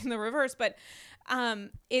 it would be in the reverse. But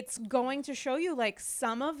it's going to show you like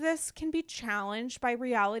some of this can be challenged by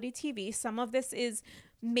reality TV. Some of this is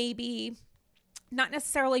maybe not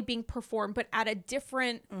necessarily being performed, but at a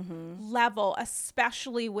different level,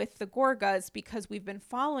 especially with the Gorgas, because we've been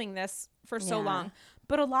following this for so long.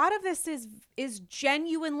 But a lot of this is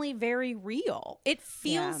genuinely very real. It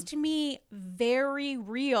feels to me very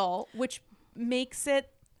real, which makes it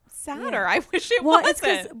sadder. I wish it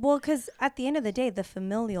wasn't. Because at the end of the day, the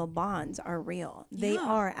familial bonds are real. They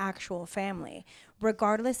are actual family.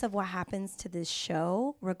 Regardless of what happens to this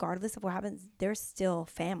show, they're still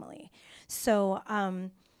family. So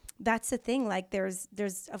that's the thing. Like there's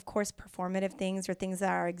of course performative things or things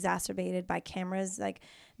that are exacerbated by cameras. Like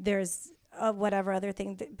there's whatever other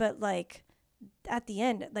thing, but like at the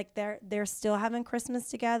end, like they're still having Christmas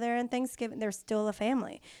together and Thanksgiving. They're still a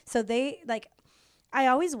family. So they like. I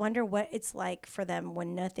always wonder what it's like for them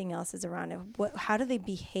when nothing else is around. How do they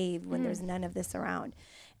behave when there's none of this around?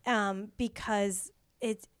 Because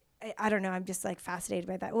I don't know. I'm just like fascinated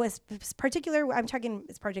by that. It was particular. I'm talking.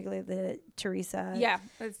 It's particularly the Teresa. Yeah,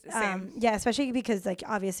 it's the same. Yeah, especially because like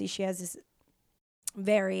obviously she has this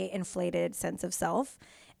very inflated sense of self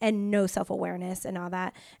and no self-awareness and all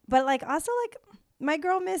that. But like also like my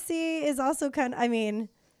girl Missy is also kind of. I mean,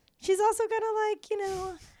 she's also kind of like, you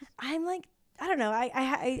know. I'm like, I don't know.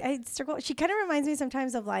 I struggle. She kind of reminds me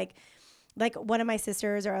sometimes of like one of my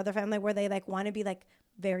sisters or other family where they like want to be like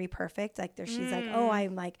very perfect. Like she's like, oh,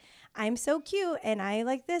 I'm so cute and I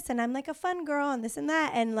like this and I'm like a fun girl and this and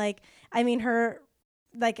that. And like, I mean her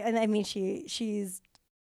like, and I mean, she's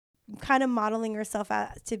kind of modeling herself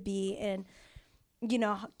out to be in, you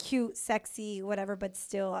know, cute, sexy, whatever, but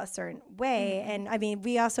still a certain way. And I mean,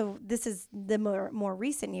 we also, this is the more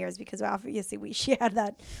recent years because obviously she had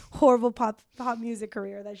that horrible pop music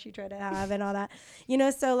career that she tried to have and all that, you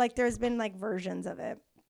know, so like there's been like versions of it.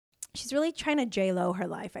 She's really trying to J-Lo her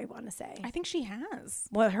life, I want to say. I think she has.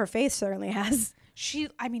 Well, her face certainly has. She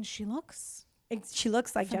looks like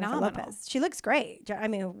phenomenal. Jennifer Lopez. She looks great. I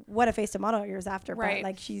mean, what a face to model years after, right. But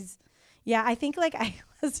like yeah, I think like I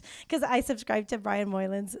was, because I subscribed to Brian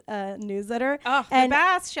Moylan's newsletter. Oh, the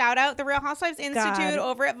best. Shout out the Real Housewives Institute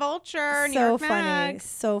over at Vulture, New York Mag.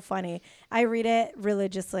 So funny. I read it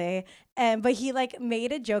religiously. But he like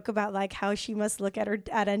made a joke about like how she must look at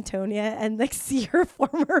Antonia and like see her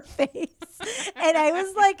former face. And I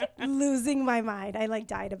was like losing my mind. I like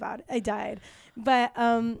died about it. I died. But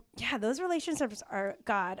yeah, those relationships are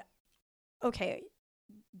God. Okay.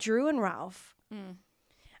 Drew and Ralph.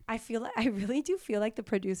 I really do feel like the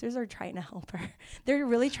producers are trying to help her. They're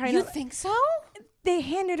really trying to. You think so? They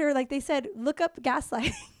handed her, like they said, look up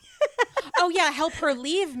gaslighting. Oh, yeah. Help her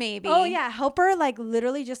leave, maybe. Oh, yeah. Help her, like,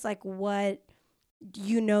 literally just, like, what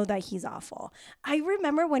you know that he's awful. I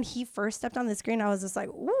remember when he first stepped on the screen, I was just like,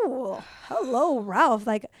 ooh, hello, Ralph.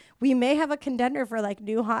 Like, we may have a contender for, like,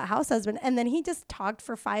 new hot house husband. And then he just talked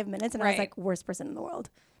for 5 minutes, and I was like, worst person in the world.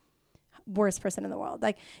 Worst person in the world.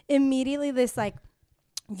 Like, immediately this, like,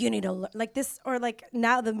 you need to like this, or like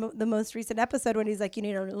now the most recent episode when he's like, you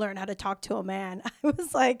need to learn how to talk to a man. I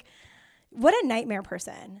was like, what a nightmare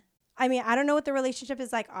person. I mean, I don't know what the relationship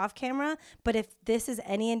is like off camera, but if this is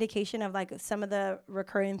any indication of like some of the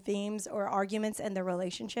recurring themes or arguments in the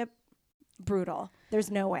relationship, brutal. There's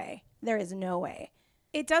no way. There is no way.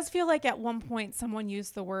 It does feel like at one point someone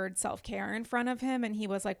used the word self-care in front of him and he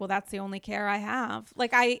was like, well, that's the only care I have.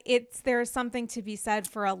 Like there's something to be said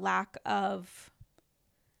for a lack of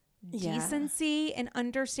decency and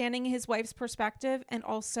understanding his wife's perspective, and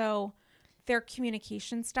also their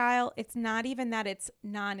communication style. It's not even that it's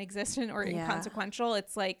non-existent or inconsequential.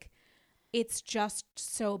 It's like, it's just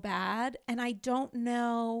so bad. And I don't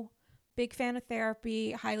know, big fan of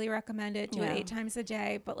therapy, highly recommend it, do it 8 times a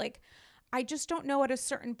day. But like, I just don't know at a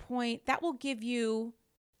certain point that will give you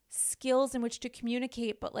skills in which to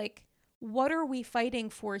communicate. But like, what are we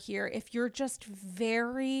fighting for here? If you're just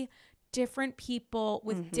very different people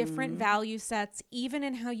with different value sets, even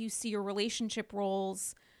in how you see your relationship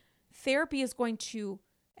roles, therapy is going to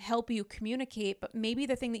help you communicate. But maybe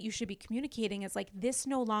the thing that you should be communicating is like, this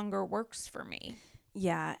no longer works for me.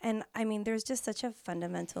 Yeah. And I mean, there's just such a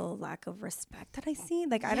fundamental lack of respect that I see.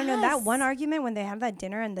 Like, I don't know, that one argument when they had that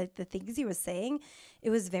dinner and the things he was saying, it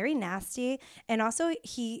was very nasty. And also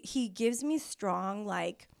he gives me strong,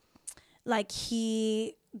 like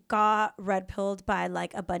he got red pilled by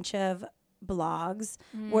like a bunch of blogs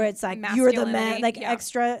where it's like, you're the man, like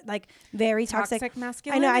extra, like very toxic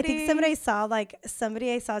masculinity. I know. I think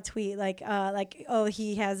somebody I saw tweet like, oh,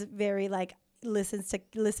 he has very like listen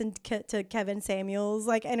to Kevin Samuels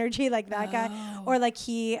like energy, like that guy. Or like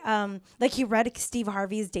he read Steve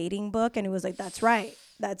Harvey's dating book and it was like, that's right,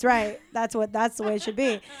 that's the way it should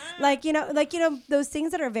be. like you know those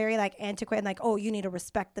things that are very like antiquated and like, oh, you need to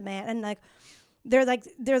respect the man. And like there's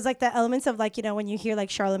like the elements of like, you know, when you hear like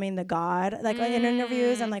Charlemagne the God like in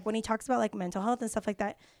interviews and like when he talks about like mental health and stuff like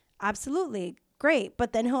that, absolutely great.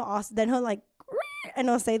 But then he'll like and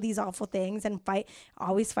he'll say these awful things and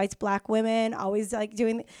always fights black women, always like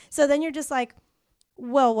doing. So then you're just like,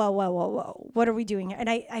 whoa, what are we doing here? And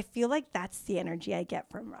I feel like that's the energy I get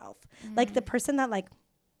from Ralph. Like the person that like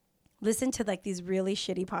listen to like these really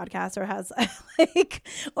shitty podcasts or has like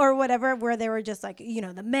or whatever where they were just like, you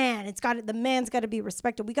know, the man's got to be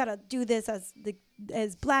respected. We got to do this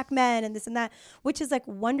as black men and this and that, which is like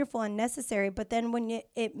wonderful and necessary. But then when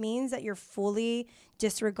it means that you're fully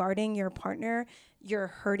disregarding your partner, you're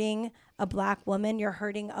hurting a black woman, you're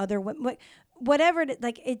hurting other women, whatever.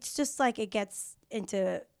 Like, it's just like it gets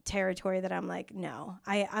into territory that I'm like, no,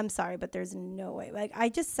 I'm sorry, but there's no way. Like, I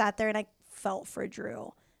just sat there and I felt for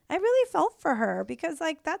Drew. I really felt for her because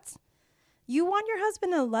like that's you want your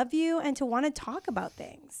husband to love you and to want to talk about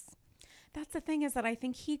things. That's the thing, is that I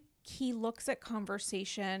think he looks at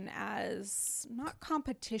conversation as not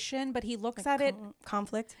competition, but he looks at it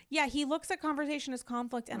conflict. Yeah, he looks at conversation as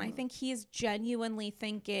conflict, and I think he's genuinely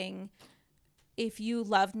thinking, if you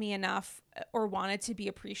loved me enough or wanted to be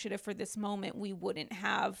appreciative for this moment, we wouldn't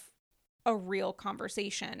have a real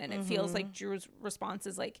conversation. And it feels like Drew's response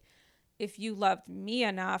is like, if you loved me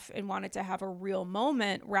enough and wanted to have a real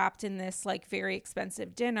moment wrapped in this like very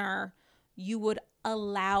expensive dinner, you would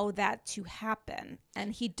allow that to happen.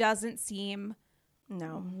 And he doesn't seem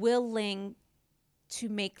willing to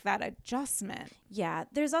make that adjustment. Yeah.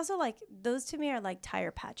 There's also like, those to me are like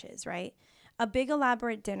tire patches, right? A big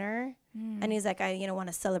elaborate dinner. And he's like, I, want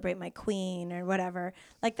to celebrate my queen or whatever.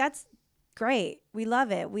 Like, that's great. We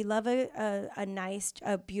love it. We love a nice,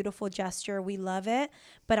 a beautiful gesture. We love it.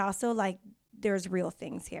 But also like, there's real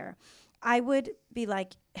things here. I would be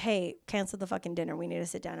like, hey, cancel the fucking dinner. We need to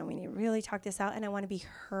sit down and we need to really talk this out. And I want to be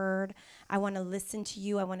heard. I want to listen to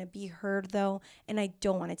you. I want to be heard, though. And I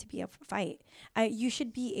don't want it to be a fight. You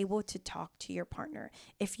should be able to talk to your partner.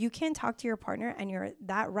 If you can't talk to your partner and you're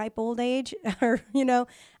that ripe old age, or,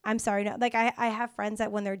 I'm sorry. No, like I have friends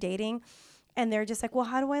that when they're dating and they're just like, well,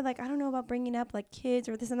 how do I don't know about bringing up like kids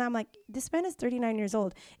or this and that. I'm like, this man is 39 years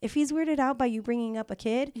old. If he's weirded out by you bringing up a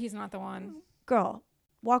kid, he's not the one. Girl.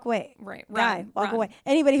 Walk away. Right. Guy, walk away.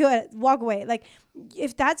 Anybody who walk away. Like,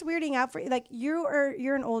 if that's weirding out for you, like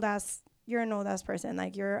you're an old ass person.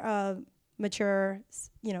 Like you're mature,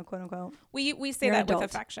 quote unquote. We say that with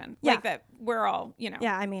affection. Yeah. Like that we're all,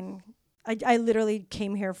 Yeah, I mean, I literally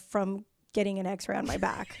came here from getting an x-ray on my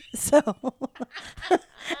back. So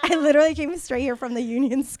I literally came straight here from the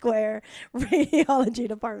Union Square radiology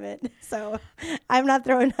department. So I'm not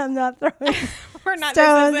throwing we're not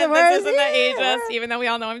stones. This isn't the ageist, even though we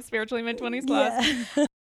all know I'm spiritually mid-20s plus.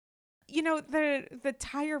 Yeah. The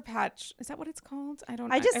tire patch, is that what it's called? I don't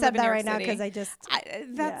know. I just said that right now because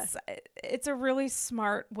it's a really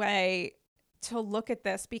smart way to look at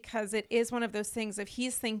this, because it is one of those things, if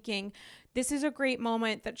he's thinking, this is a great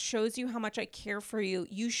moment that shows you how much I care for you,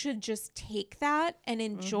 you should just take that and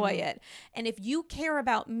enjoy it. And if you care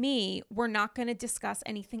about me, we're not going to discuss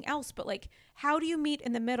anything else. But like, how do you meet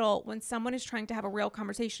in the middle when someone is trying to have a real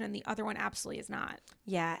conversation and the other one absolutely is not?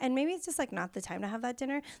 Yeah. And maybe it's just like not the time to have that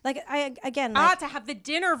dinner. Like to have the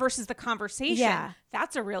dinner versus the conversation. Yeah.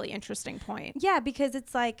 That's a really interesting point. Yeah. Because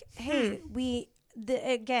it's like, hey,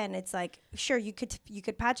 it's like, sure, you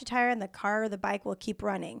could patch a tire and the car or the bike will keep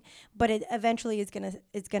running, but it eventually is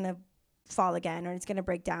gonna fall again, or it's gonna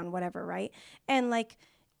break down, whatever, right? And like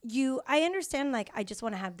I understand, like, I just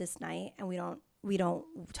want to have this night and we don't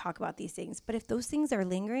talk about these things. But if those things are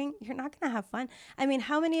lingering, you're not going to have fun. I mean,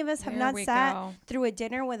 how many of us have not sat through a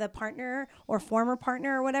dinner with a partner or former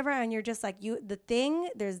partner or whatever, and you're just like,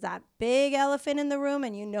 there's that big elephant in the room,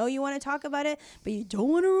 and you want to talk about it, but you don't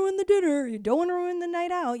want to ruin the dinner. You don't want to ruin the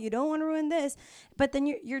night out. You don't want to ruin this. But then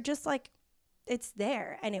you're just like, it's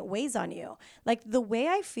there and it weighs on you. Like the way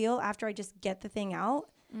I feel after I just get the thing out,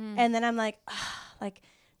 and then I'm like,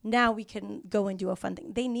 now we can go and do a fun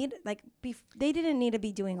thing. They didn't need to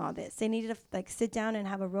be doing all this. They needed to like sit down and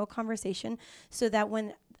have a real conversation, so that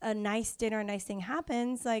when a nice dinner, a nice thing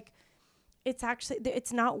happens, like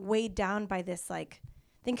it's not weighed down by this like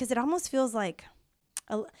thing. Cause it almost feels like,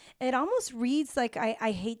 it almost reads like,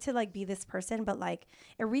 I hate to like be this person, but like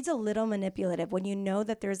it reads a little manipulative when you know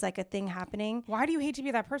that there's like a thing happening. Why do you hate to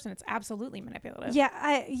be that person? It's absolutely manipulative.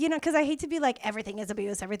 Yeah, because I hate to be like, everything is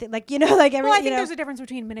abuse, everything, like, like everything. Well, I think there's a difference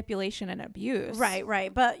between manipulation and abuse.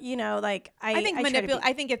 Right. But like I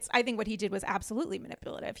think what he did was absolutely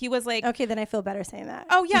manipulative. He was like, okay, then I feel better saying that.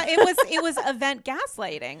 Oh yeah, it was event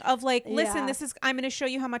gaslighting of like, listen, I'm going to show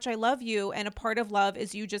you how much I love you, and a part of love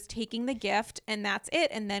is you just taking the gift, and that's it,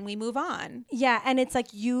 and then we move on. Yeah, and it's like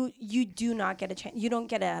you do not get a chance. You don't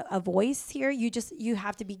get a voice here. You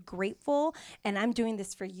have to be grateful, and I'm doing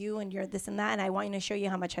this for you, and you're this and that, and I want you to show you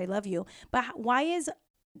how much I love you. But why is,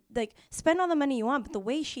 like, spend all the money you want, but the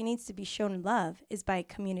way she needs to be shown love is by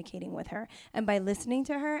communicating with her and by listening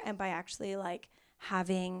to her and by actually like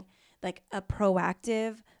having like a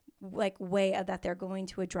proactive like way that they're going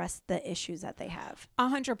to address the issues that they have.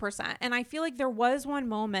 100%. And I feel like there was one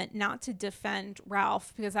moment, not to defend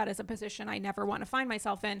Ralph, because that is a position I never want to find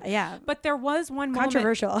myself in. Yeah. But there was one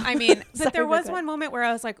controversial. moment. I mean, but there was one moment where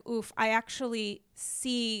I was like, oof, I actually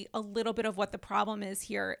see a little bit of what the problem is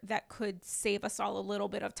here that could save us all a little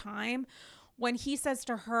bit of time. when he says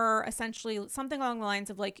to her essentially something along the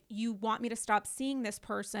lines of like, you want me to stop seeing this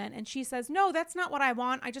person, and she says, no, that's not what I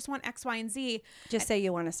want, I just want X, Y, and Z. Just say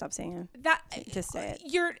you want to stop seeing him. That just say it.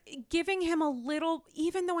 You're giving him a little,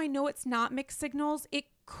 even though I know it's not mixed signals, it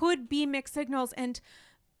could be mixed signals. And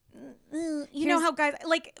you know how guys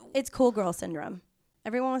like, it's cool girl syndrome.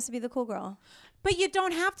 Everyone wants to be the cool girl. But you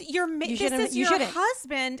don't have to. This is your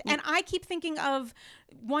husband. Yeah. And I keep thinking of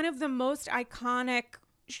one of the most iconic,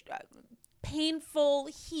 painful,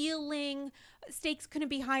 healing, stakes couldn't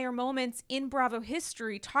be higher moments in Bravo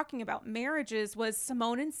history talking about marriages was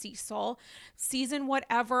Simone and Cecil, season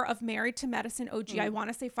whatever of Married to Medicine OG. I want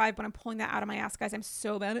to say 5, but I'm pulling that out of my ass, guys. I'm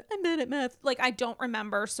so bad. I'm bad at math. Like, I don't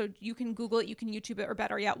remember. So you can Google it, you can YouTube it, or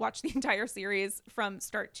better yet, watch the entire series from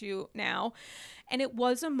start to now. And it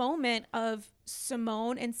was a moment of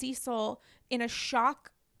Simone and Cecil in a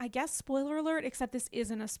shock, I guess, spoiler alert, except this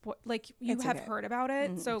isn't a spoil. Like, you have heard about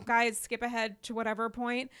it. So guys, skip ahead to whatever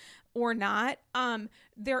point or not.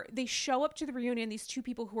 They show up to the reunion, these two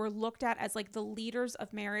people who are looked at as like the leaders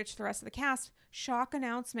of marriage, the rest of the cast, shock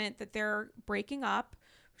announcement that they're breaking up.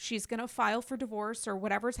 She's going to file for divorce or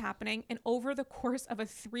whatever's happening. And over the course of a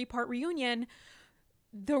 3-part reunion,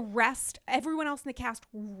 everyone else in the cast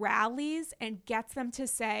rallies and gets them to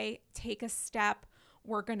say, take a step.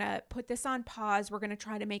 We're going to put this on pause. We're going to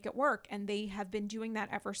try to make it work. And they have been doing that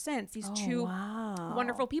ever since. These two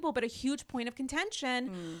wonderful people. But a huge point of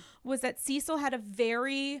contention was that Cecil had a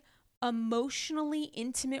very emotionally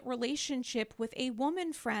intimate relationship with a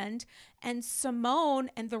woman friend. And Simone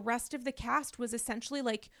and the rest of the cast was essentially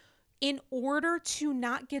like, in order to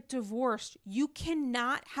not get divorced, you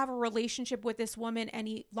cannot have a relationship with this woman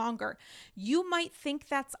any longer. You might think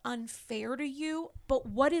that's unfair to you, but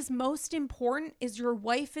what is most important is your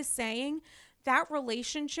wife is saying that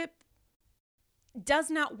relationship does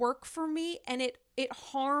not work for me and it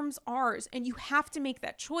harms ours, and you have to make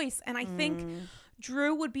that choice. And I think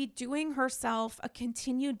Drew would be doing herself a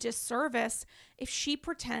continued disservice if she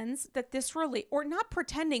pretends that this or not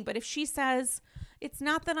pretending, but if she says, it's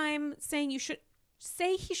not that I'm saying you should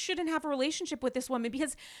say he shouldn't have a relationship with this woman,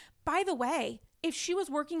 because by the way, if she was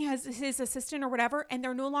working as his assistant or whatever, and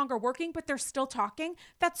they're no longer working, but they're still talking,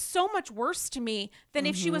 that's so much worse to me than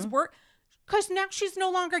if she was because now she's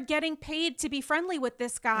no longer getting paid to be friendly with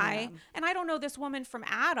this guy. Yeah. And I don't know this woman from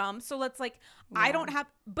Adam. So let's I don't have,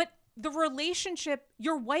 but the relationship,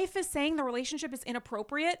 your wife is saying the relationship is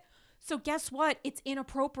inappropriate. So guess what? It's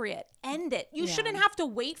inappropriate. End it. You shouldn't have to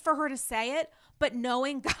wait for her to say it, but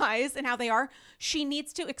knowing guys and how they are, she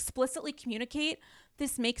needs to explicitly communicate,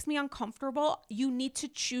 this makes me uncomfortable. You need to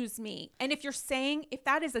choose me. And if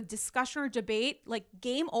that is a discussion or debate, like,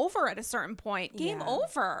 game over at a certain point. Game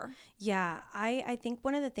over. Yeah. I think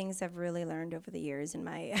one of the things I've really learned over the years in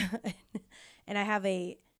my, and I have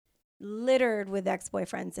a littered with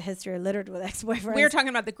ex-boyfriends, a history littered with ex-boyfriends. We were talking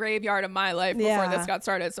about the graveyard of my life before this got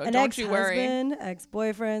started, so don't you worry.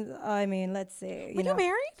 Ex-boyfriend, I mean, let's see. Were you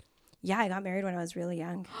married? Yeah, I got married when I was really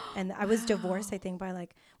young, and I was divorced, I think, by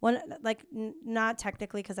not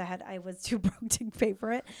technically, because I was too broke to pay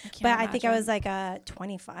for it, but I think I was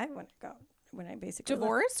 25 when I basically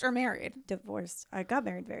divorced or married. Divorced. I got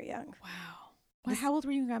married very young. Wow. Well, how old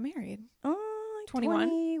were you when you got married?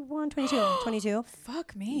 21? 22.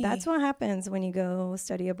 Fuck me. That's what happens when you go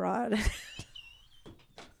study abroad.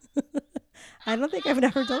 I don't think I've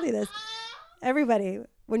never told you this. Everybody,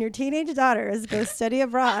 when your teenage daughters go study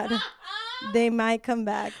abroad, they might come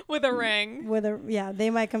back with a ring. They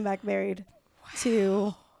might come back married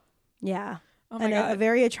to Oh my God. A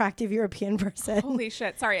very attractive European person. Holy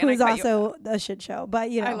shit. Sorry. Who's also a shit show. But,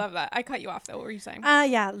 I love that. I cut you off, though. What were you saying?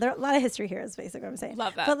 Yeah. There are a lot of history here is basically what I'm saying.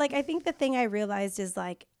 Love that. But, I think the thing I realized is,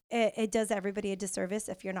 it does everybody a disservice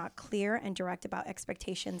if you're not clear and direct about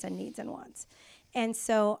expectations and needs and wants. And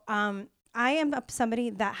so I am somebody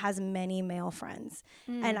that has many male friends,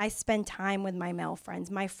 and I spend time with my male friends.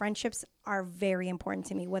 My friendships are very important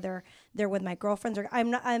to me, whether they're with my girlfriends or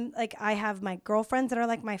I have my girlfriends that are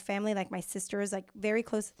like my family, like my sisters, like very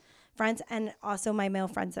close friends, and also my male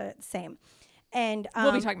friends are the same. And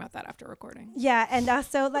we'll be talking about that after recording. Yeah, and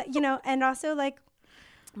also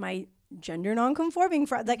my gender non-conforming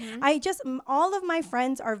friends. All of my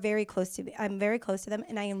friends are very close to me. I'm very close to them,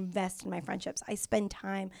 and I invest in my friendships. I spend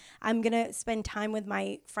time. I'm going to spend time with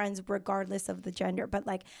my friends regardless of the gender. But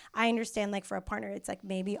I understand for a partner, it's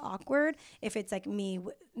maybe awkward if it's me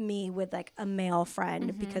with a male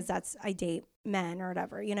friend, because I date men or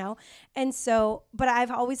whatever, And so, but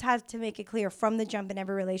I've always had to make it clear from the jump in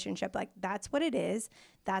every relationship, that's what it is.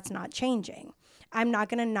 That's not changing. I'm not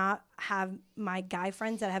going to not have my guy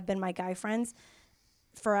friends that have been my guy friends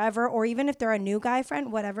forever, or even if they're a new guy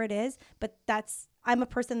friend, whatever it is. But I'm a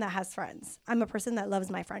person that has friends. I'm a person that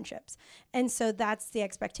loves my friendships. And so that's the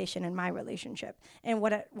expectation in my relationship. And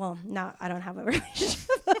I don't have a relationship,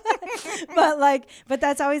 but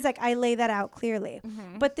that's always like, I lay that out clearly.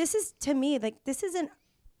 Mm-hmm. But this is, to me, like, this isn't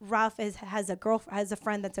Ralph has a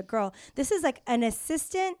friend that's a girl. This is like an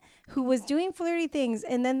assistant who was doing flirty things.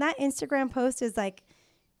 And then that Instagram post is like,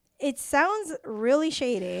 it sounds really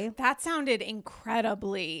shady. That sounded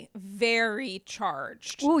very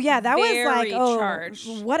charged. Oh, yeah. That was like,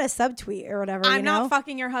 charged. What a subtweet or whatever. I'm not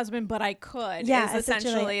fucking your husband, but I could. Yeah. Is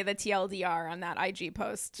essentially the TLDR on that IG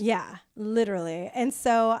post. Yeah, literally. And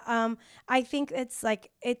so I think it's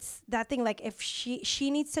that thing. Like, if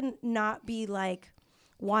she needs to not be like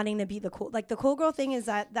wanting to be the cool girl thing is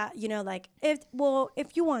that you know, like, if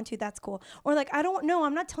you want to, that's cool. Or like, I don't know,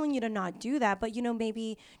 I'm not telling you to not do that, but you know,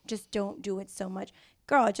 maybe just don't do it so much.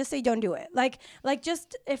 Girl, just say don't do it. Like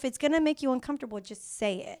just, if it's gonna make you uncomfortable, just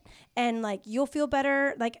say it, and like, you'll feel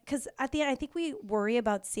better. Like, because at the end, I think we worry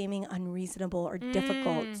about seeming unreasonable or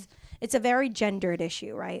difficult. It's a very gendered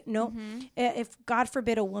issue, right? No, if God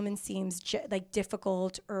forbid a woman seems like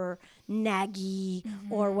difficult or naggy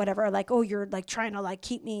or whatever, like, oh, you're like trying to like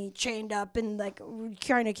keep me chained up and like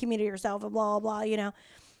trying to keep me to yourself and blah, blah, blah, you know,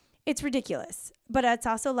 it's ridiculous. But it's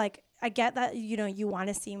also like, I get that, you know, you want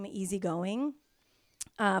to seem easygoing.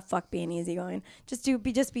 Fuck being easygoing.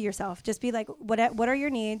 Just be yourself. Just be like, what are your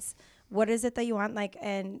needs? What is it that you want? Like,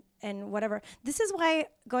 and whatever. This is why,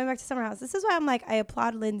 going back to Summer House, this is why I'm like, I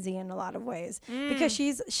applaud Lindsay in a lot of ways, because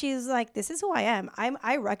she's like, this is who I am.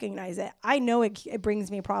 I recognize it. I know it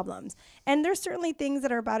brings me problems. And there's certainly things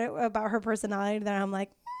that are about her personality that I'm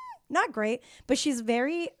like, not great, but she's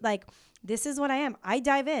very like, this is what I am. I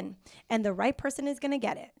dive in, and the right person is going to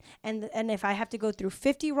get it. And if I have to go through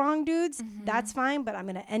 50 wrong dudes, that's fine, but I'm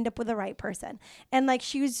going to end up with the right person. And like,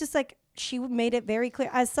 she was just like, she made it very clear.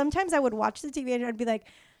 As sometimes I would watch the TV and I'd be like,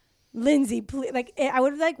 Lindsay, please, like, I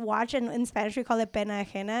would like watch, and in Spanish we call it pena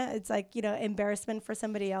ajena. It's like, you know, embarrassment for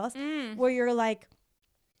somebody else, where you're like,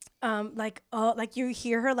 like you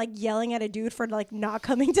hear her like yelling at a dude for like not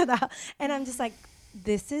coming to the house. And I'm just like,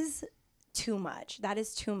 this is too much. That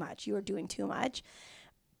is too much. You are doing too much.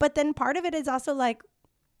 But then part of it is also like,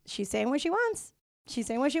 she's saying what she wants.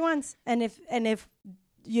 And if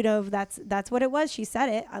you know, that's what it was. She said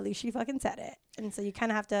it. At least she fucking said it. And so you kind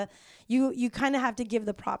of have to, you kind of have to give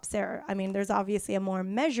the props there. I mean, there's obviously a more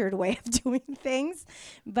measured way of doing things,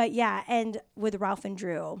 but yeah. And with Ralph and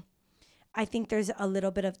Drew, I think there's a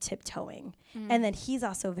little bit of tiptoeing, and then he's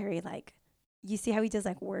also very like, you see how he does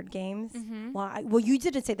like word games? Well, you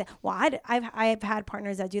didn't say that. Well, I've had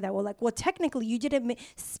partners that do that. Well, like, well, technically you didn't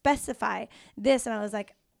specify this. And I was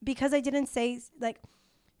like, because I didn't say, like,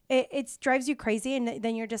 it drives you crazy. And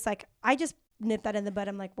then you're just like, I just nip that in the bud.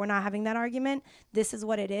 I'm like, we're not having that argument. This is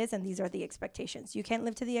what it is. And these are the expectations. You can't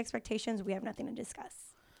live to the expectations. We have nothing to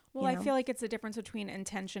discuss. Well, I feel like it's a difference between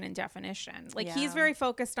intention and definition. Like, he's very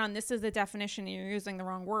focused on, this is the definition and you're using the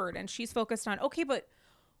wrong word. And she's focused on, okay, but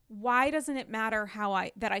why doesn't it matter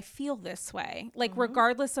that I feel this way? Like,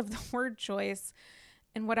 regardless of the word choice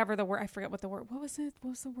and whatever the word, I forget what the word, what was it? What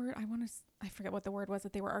was the word? I forget what the word was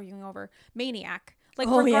that they were arguing over. Maniac. Like,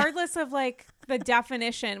 regardless of like the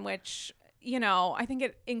definition, which, you know, I think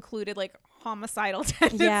it included like homicidal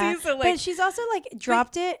tendencies. Yeah. So, like, but she's also like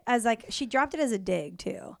dropped it as a dig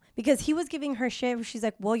too, because he was giving her shit. She's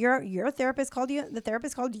like, well, your therapist called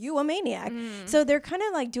you a maniac. So they're kind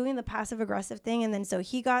of like doing the passive aggressive thing. And then so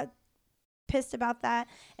he got pissed about that.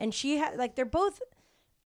 And she had like, they're both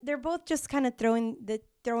just kind of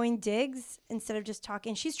throwing digs instead of just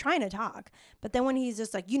talking. She's trying to talk, but then when he's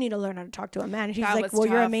just like, you need to learn how to talk to a man, and she's like, well,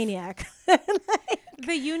 you're a maniac.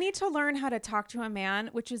 The you need to learn how to talk to a man,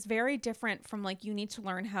 which is very different from like, you need to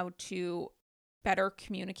learn how to better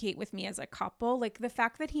communicate with me as a couple. Like, the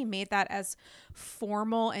fact that he made that as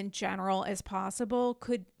formal and general as possible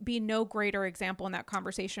could be no greater example in that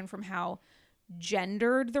conversation from how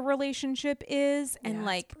gendered the relationship is. And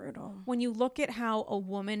like, brutal. When you look at how a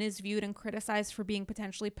woman is viewed and criticized for being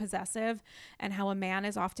potentially possessive, and how a man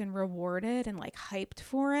is often rewarded and like hyped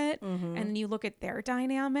for it, and you look at their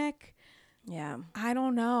dynamic, I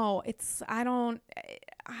don't know,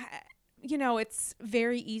 you know, it's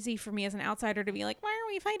very easy for me as an outsider to be like, why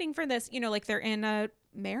are we fighting for this? You know, like, they're in a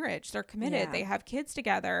marriage, they're committed, they have kids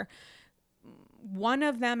together, one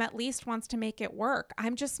of them at least wants to make it work.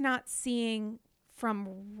 I'm just not seeing from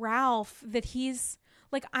Ralph that he's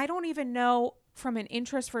like, I don't even know from an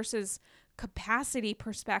interest versus capacity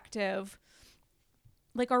perspective,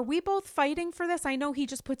 like, are we both fighting for this? I know he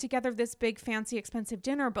just put together this big fancy expensive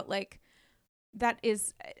dinner, but like, that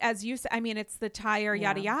is, as you said, I mean, it's the tire,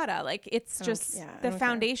 yada, yada. Like, it's just the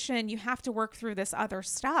foundation. You have to work through this other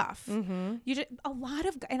stuff. You just,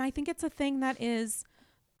 and I think it's a thing that is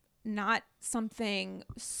not something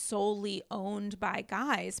solely owned by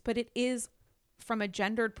guys, but it is, from a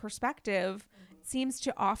gendered perspective, seems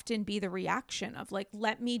to often be the reaction of like,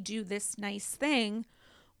 let me do this nice thing,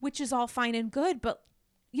 which is all fine and good, but,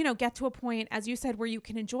 you know, get to a point, as you said, where you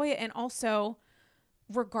can enjoy it. And also,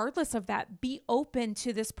 regardless of that, be open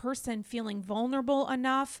to this person feeling vulnerable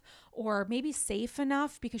enough or maybe safe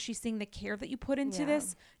enough, because she's seeing the care that you put into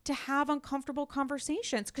this, to have uncomfortable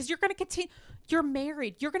conversations. Because you're going to continue, you're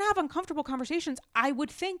married, you're going to have uncomfortable conversations, I would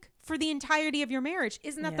think, for the entirety of your marriage.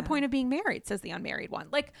 Isn't that the point of being married, says the unmarried one?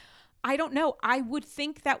 Like, I don't know. I would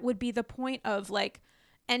think that would be the point of like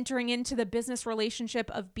entering into the business relationship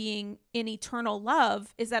of being in eternal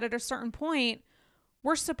love, is that at a certain point,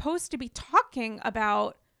 we're supposed to be talking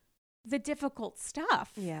about the difficult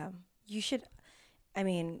stuff. Yeah. You should, I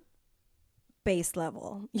mean, base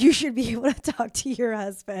level, you should be able to talk to your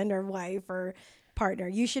husband or wife or partner.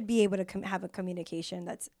 You should be able to have a communication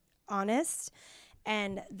that's honest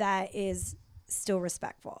and that is still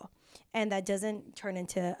respectful. And that doesn't turn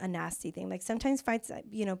into a nasty thing. Like sometimes fights,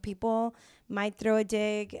 you know, people might throw a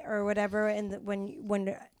dig or whatever. And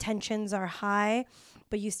when tensions are high,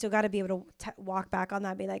 but you still got to be able to walk back on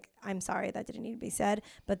that. Be like, I'm sorry, that didn't need to be said,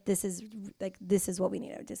 but this is what we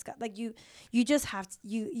need to discuss. Like you just have to,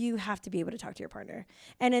 you have to be able to talk to your partner.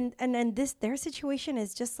 And their situation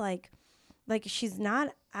is just like she's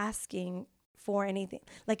not asking for anything.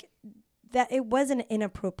 Like that, it was an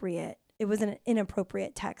inappropriate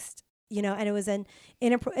text, you know, and it was and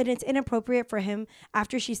it's inappropriate for him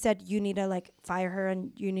after she said, you need to like fire her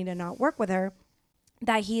and you need to not work with her,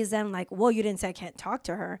 that he's then like, well, you didn't say I can't talk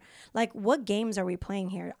to her. Like, what games are we playing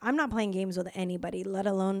here? I'm not playing games with anybody, let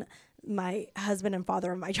alone my husband and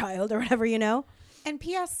father of my child or whatever, you know? And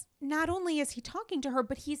P.S., not only is he talking to her,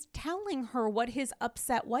 but he's telling her what his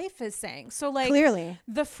upset wife is saying. So like, clearly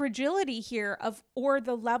the fragility here or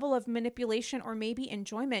the level of manipulation or maybe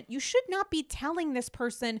enjoyment, you should not be telling this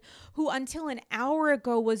person who until an hour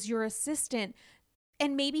ago was your assistant.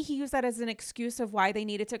 And maybe he used that as an excuse of why they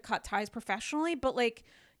needed to cut ties professionally. But like,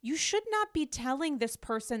 you should not be telling this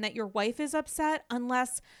person that your wife is upset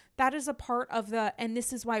unless that is a part of and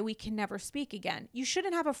this is why we can never speak again. You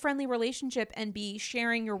shouldn't have a friendly relationship and be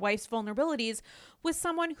sharing your wife's vulnerabilities with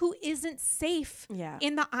someone who isn't safe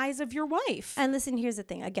in the eyes of your wife. And listen, here's the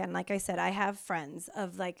thing. Again, like I said, I have friends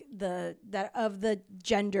of like of the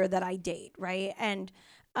gender that I date, right? And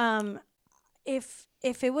if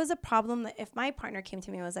it was a problem, if my partner came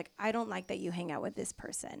to me and was like, I don't like that you hang out with this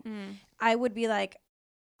person, I would be like,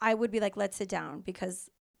 let's sit down,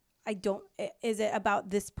 because I don't, is it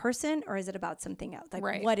about this person or is it about something else? Like,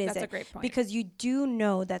 what is it? That's a great point. Because you do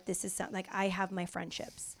know that this is something, like I have my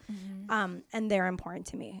friendships, and they're important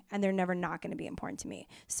to me and they're never not going to be important to me.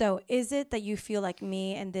 So is it that you feel like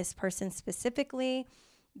me and this person specifically,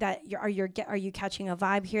 that are you catching a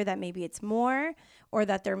vibe here that maybe it's more, or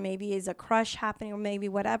that there maybe is a crush happening, or maybe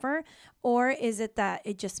whatever? Or is it that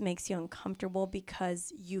it just makes you uncomfortable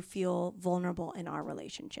because you feel vulnerable in our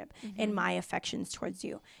relationship, in my affections towards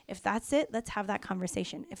you? If that's it, let's have that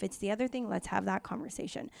conversation. If it's the other thing, let's have that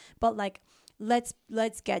conversation. But like, let's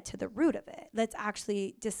get to the root of it. Let's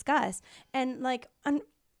actually discuss. And like,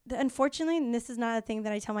 unfortunately, and this is not a thing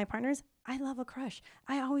that I tell my partners, I love a crush.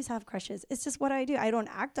 I always have crushes. It's just what I do. I don't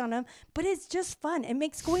act on them, but it's just fun. It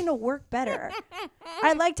makes going to work better.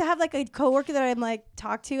 I like to have like a coworker that I'm like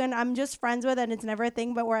talk to and I'm just friends with, and it's never a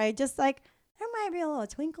thing, but where I just like, there might be a little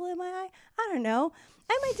twinkle in my eye. I don't know.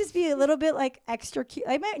 I might just be a little bit like extra cute.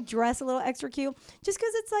 I might dress a little extra cute just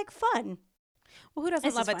because it's like fun. Well, who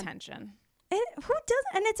doesn't love attention? Who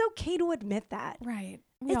doesn't? And it's okay to admit that. Right.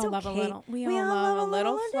 We all love a little. We all love a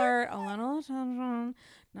little flirt, a little attention.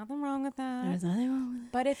 Nothing wrong with that. There's nothing wrong with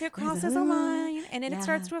it. But if it crosses a line and it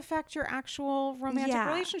starts to affect your actual romantic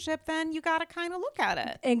relationship, then you got to kind of look at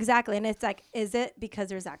it. Exactly. And it's like, is it because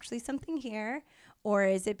there's actually something here, or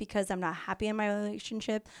is it because I'm not happy in my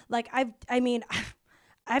relationship? Like I've been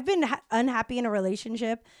unhappy in a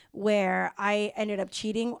relationship where I ended up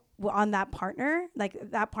cheating on that partner,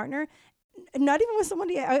 not even with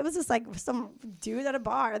somebody. It was just like some dude at a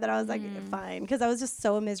bar that I was like, fine, because I was just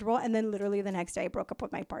so miserable. And then literally the next day I broke up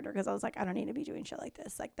with my partner because I was like, I don't need to be doing shit like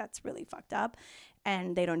this. Like, that's really fucked up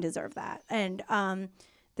and they don't deserve that. And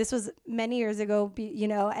this was many years ago,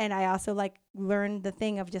 and I also like learned the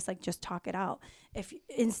thing of just talk it out. If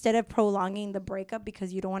instead of prolonging the breakup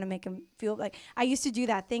because you don't want to make him feel like, I used to do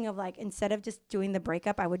that thing of like, instead of just doing the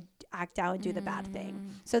breakup, I would act out and do the bad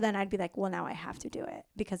thing. So then I'd be like, well, now I have to do it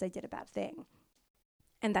because I did a bad thing.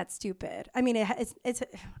 And that's stupid. I mean, it's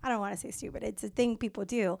I don't want to say stupid. It's a thing people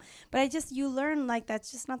do. But you learn like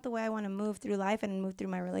that's just not the way I want to move through life and move through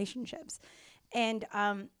my relationships. And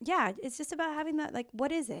yeah, it's just about having that, like,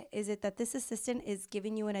 what is it? Is it that this assistant is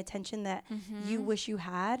giving you an attention that you wish you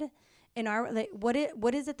had?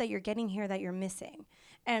 What is it that you're getting here that you're missing?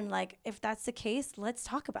 And like, if that's the case, let's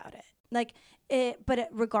talk about it. Like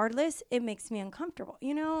regardless, it makes me uncomfortable.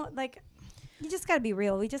 You know, like, you just got to be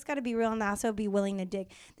real. We just got to be real and also be willing to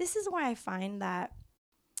dig. This is why I find that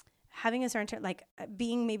having a certain,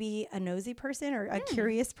 being maybe a nosy person or a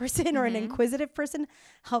curious person or an inquisitive person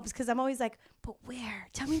helps, because I'm always like, but where?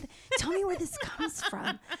 Tell me where this comes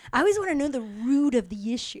from. I always want to know the root of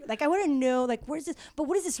the issue. Like, I want to know, like, where's this, but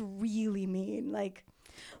what does this really mean? Like,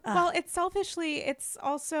 well, it's selfishly, it's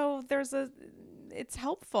also, it's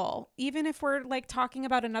helpful, even if we're like talking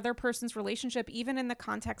about another person's relationship, even in the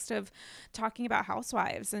context of talking about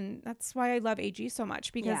housewives. And that's why I love AG so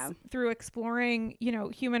much, because through exploring, you know,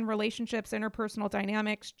 human relationships, interpersonal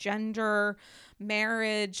dynamics, gender,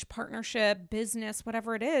 marriage, partnership, business,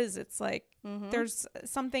 whatever it is, it's like, there's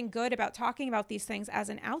something good about talking about these things as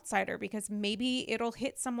an outsider, because maybe it'll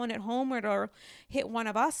hit someone at home, or it'll hit one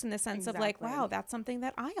of us in the sense of like, wow, that's something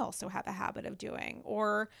that I also have a habit of doing,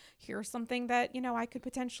 or here's something that, you know, I could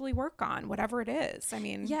potentially work on, whatever it is. I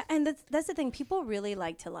mean, yeah. And that's the thing. People really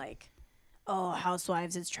like to like, oh,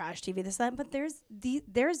 Housewives, it's trash TV, this, that, but there's these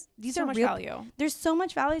so are much real value. There's so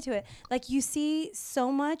much value to it. Like, you see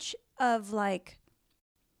so much of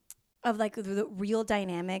the real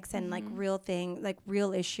dynamics and like real thing, like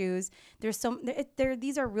real issues. There's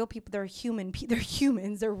these are real people. They're they're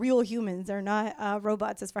humans. They're real humans. They're not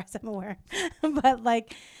robots, as far as I'm aware. But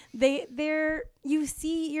like, you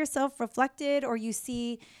see yourself reflected, or you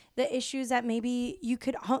see the issues that maybe you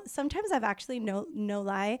could. Sometimes I've actually, no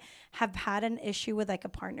lie, have had an issue with like a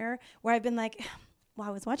partner where I've been like, well,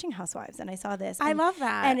 I was watching Housewives and I saw this. I love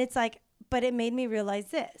that. And it's like, but it made me realize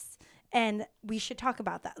this. And we should talk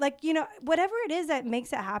about that. Like, you know, whatever it is that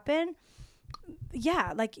makes it happen.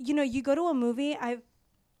 Yeah. Like, you know, you go to a movie.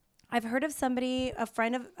 I've heard of somebody, a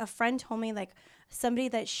friend told me, like, somebody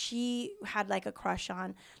that she had like a crush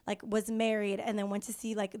on, like, was married and then went to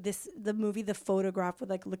see like the movie The Photograph with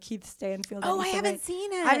like Lakeith Stanfield. Oh, I haven't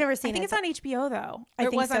seen it. I've never seen it. I think it's on HBO though. I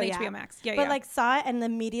think it was so, on yeah. HBO Max. Yeah, but like, saw it and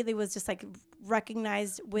immediately was just like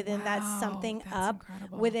recognized within that something up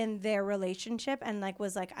incredible. Within their relationship, and like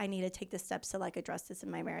was like, I need to take the steps to like address this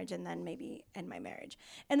in my marriage, and then maybe end my marriage.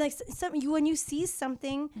 And like, when you see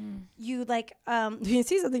something, you like you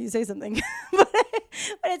see something, you say something.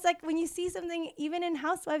 but it's like, when you see something, even in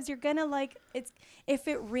Housewives, you're gonna like, it's, if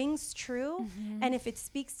it rings true and if it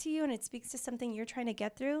speaks to you and it speaks to something you're trying to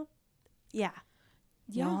get through,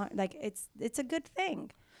 like, it's a good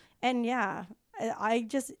thing. And yeah, I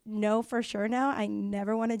just know for sure now I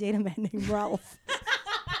never want to date a man named Ralph.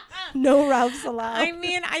 No Ralphs allowed. I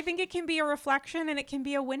mean, I think it can be a reflection and it can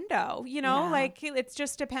be a window, you know, like, it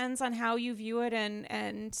just depends on how you view it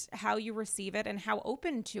and how you receive it and how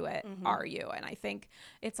open to it are you. And I think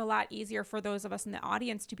it's a lot easier for those of us in the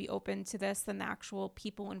audience to be open to this than the actual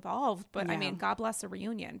people involved. But I mean, God bless a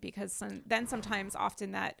reunion, because then sometimes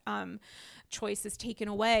often that choice is taken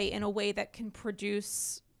away in a way that can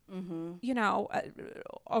produce you know,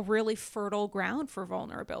 a really fertile ground for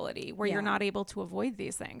vulnerability where you're not able to avoid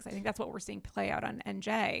these things. I think that's what we're seeing play out on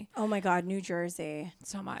NJ. Oh my God, New Jersey.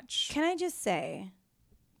 So much. Can I just say,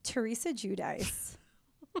 Teresa Giudice,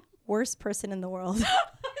 worst person in the world.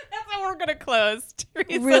 That's how we're going to close.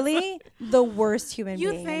 Teresa. Really? The worst human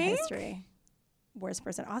You being think? in history. Worst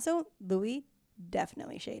person. Also, Louis,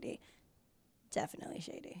 definitely shady. Definitely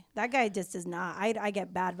shady. That guy just does not. I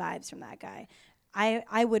get bad vibes from that guy.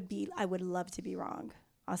 I would love to be wrong.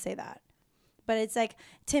 I'll say that. But it's like,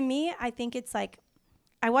 to me, I think it's like,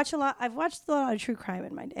 I've watched a lot of true crime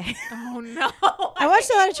in my day. Oh no. I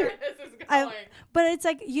watched a lot of true, this is going. but it's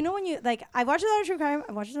like, you know, when you like, I've watched a lot of true crime.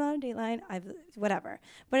 I've watched a lot of Dateline. Whatever.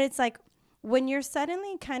 But it's like, when you're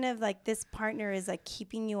suddenly kind of like, this partner is like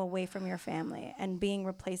keeping you away from your family and being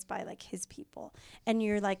replaced by like his people, and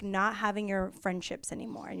you're like not having your friendships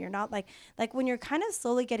anymore, and you're not like when you're kind of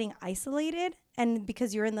slowly getting isolated, and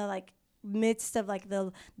because you're in the like midst of like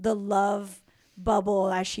the love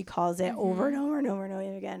bubble, as she calls it, over and over and over and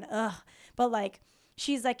over again. But like,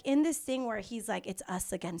 she's like in this thing where he's like, it's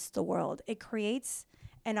us against the world. It creates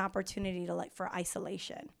an opportunity to like, for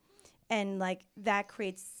isolation, and like that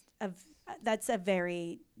creates that's a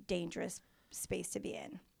very dangerous space to be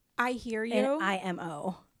in. I hear you. And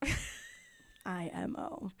IMO.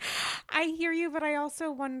 IMO. I hear you, but I also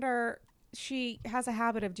wonder, she has a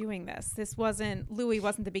habit of doing this. Louis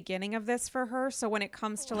wasn't the beginning of this for her. So when it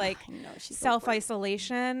comes to like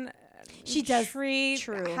self-isolation, she does. Tree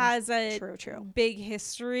has a big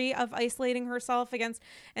history of isolating herself against,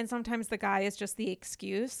 and sometimes the guy is just the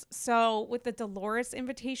excuse. So with the Dolores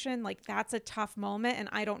invitation, like that's a tough moment. And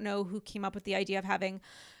I don't know who came up with the idea of having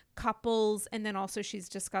couples. And then also she's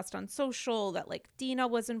discussed on social that like Dina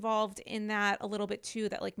was involved in that a little bit too,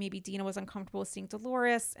 that like maybe Dina was uncomfortable with seeing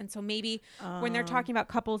Dolores. And so maybe when they're talking about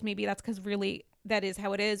couples, maybe that's because really that is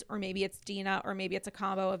how it is, or maybe it's Dina, or maybe it's a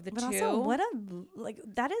combo of the two. Also,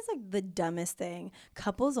 that is like the dumbest thing.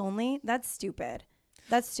 Couples only? That's stupid.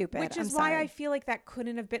 That's stupid. Which is why I feel like that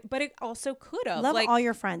couldn't have been, but it also could have. Love all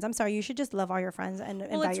your friends. I'm sorry. You should just love all your friends and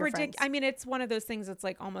invite your friends. I mean, it's one of those things that's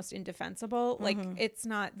like almost indefensible. Like it's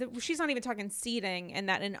not, she's not even talking seating and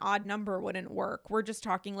that an odd number wouldn't work. We're just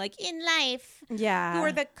talking like in life. Yeah. Who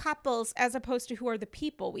are the couples as opposed to who are the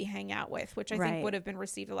people we hang out with, which I think would have been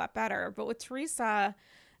received a lot better. But with Teresa,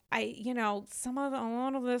 a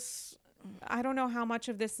lot of this, I don't know how much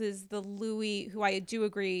of this is the Louis, who I do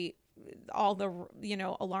agree all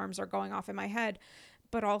the alarms are going off in my head,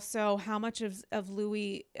 but also how much of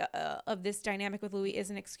Louis of this dynamic with Louis is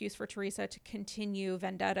an excuse for Teresa to continue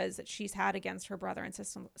vendettas that she's had against her brother and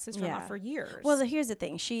sister-in-law for years. Well, here's the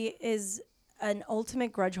thing. She is an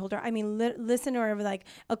ultimate grudge holder. I mean, listen to her, like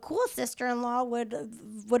a cool sister-in-law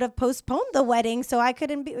would have postponed the wedding so I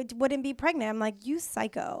wouldn't be pregnant. I'm like, you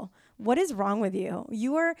psycho. What is wrong with you?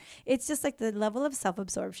 It's just like the level of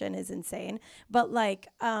self-absorption is insane. But like,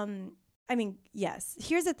 I mean, yes,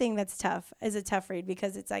 here's the thing that's tough, is a tough read,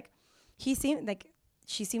 because it's like, she's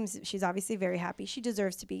obviously very happy. She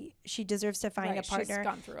deserves to find a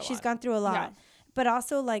partner. She's gone through a lot, but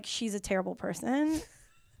also like, she's a terrible person.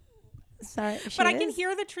 Sorry, but I can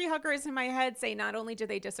hear the tree huggers in my head say not only do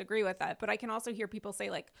they disagree with that, but I can also hear people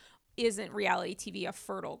say like, isn't reality TV a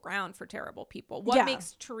fertile ground for terrible people? What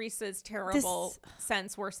makes Teresa's terrible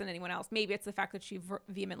sense worse than anyone else? Maybe it's the fact that she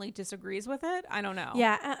vehemently disagrees with it. I don't know.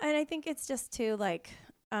 Yeah, and I think it's just too like,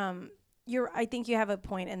 I think you have a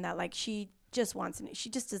point in that, like, she just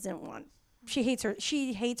doesn't want. She hates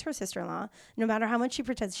her sister-in-law. No matter how much she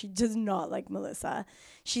pretends, she does not like Melissa.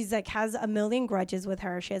 She's like, has a million grudges with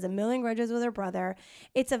her. She has a million grudges with her brother.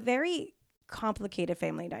 It's a very complicated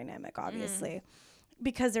family dynamic, obviously,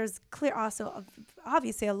 because there's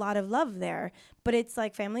obviously a lot of love there, but it's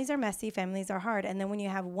like, families are messy, families are hard. And then when you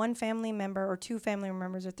have one family member or two family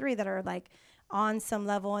members or three that are like on some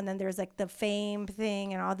level, and then there's like the fame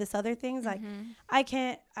thing and all this other things, like I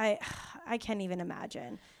can't even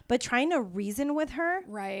imagine. But trying to reason with her,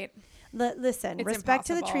 right? Listen, it's respect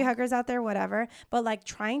impossible. to the tree huggers out there, whatever. But like,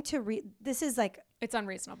 trying to this is like, it's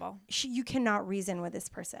unreasonable. You cannot reason with this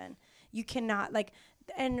person. You cannot, like,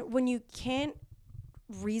 and when you can't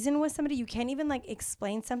reason with somebody, you can't even like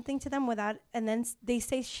explain something to them without, and then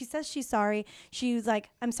she says she's sorry. She's like,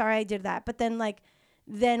 I'm sorry I did that. But then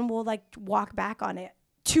we'll like walk back on it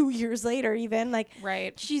 2 years later, even like,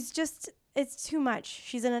 right. She's just, it's too much.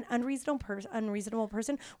 She's an unreasonable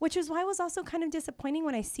person, which is why it was also kind of disappointing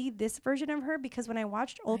when I see this version of her, because when I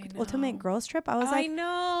watched Ultimate Girls Trip, I was like,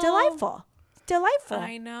 delightful.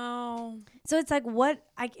 I know. So it's like,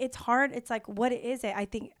 it's hard. It's like, what is it? I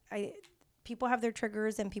think people have their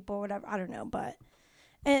triggers and people, whatever, I don't know. But,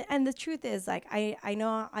 and the truth is, like, I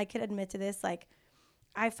know I could admit to this, like,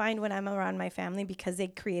 I find when I'm around my family, because they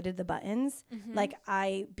created the buttons, like,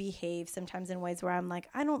 I behave sometimes in ways where I'm like,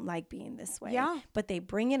 I don't like being this way. Yeah. But they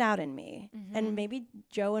bring it out in me. And maybe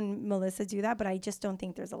Joe and Melissa do that, but I just don't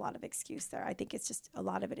think there's a lot of excuse there. I think it's just, a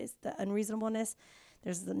lot of it is the unreasonableness.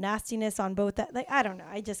 There's the nastiness on both that. Like, I don't know.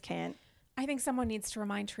 I just can't. I think someone needs to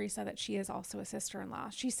remind Teresa that she is also a sister-in-law.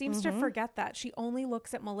 She seems to forget that. She only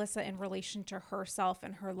looks at Melissa in relation to herself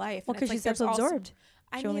and her life. Well, because she's self-absorbed.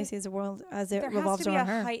 She only sees the world as it revolves around her.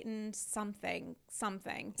 There has to be a heightened something.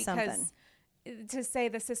 Because to say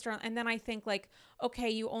the sister, and then I think like, okay,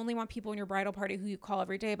 you only want people in your bridal party who you call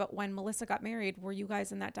every day. But when Melissa got married, were you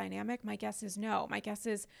guys in that dynamic? My guess is no. My guess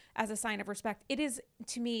is, as a sign of respect, it is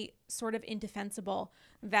to me sort of indefensible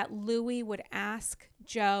that Louis would ask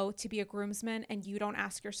Joe to be a groomsman and you don't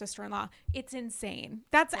ask your sister-in-law. It's insane.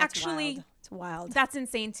 That's actually wild. It's wild. That's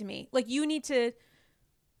insane to me. Like, you need to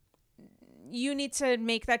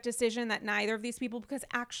make that decision that neither of these people, because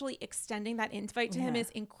actually extending that invite to him is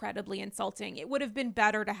incredibly insulting. It would have been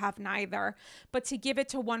better to have neither, but to give it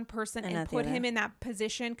to one person and put him in that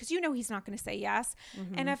position, because he's not going to say yes.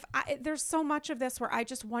 And there's so much of this where I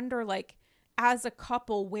just wonder, like, as a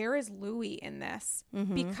couple, where is Louis in this?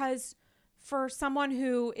 Because for someone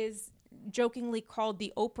who is jokingly called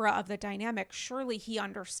the Oprah of the dynamic, surely he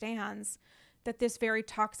understands that this very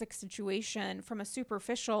toxic situation from a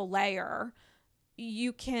superficial layer,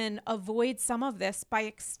 you can avoid some of this by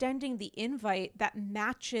extending the invite that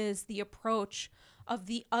matches the approach of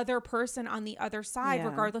the other person on the other side,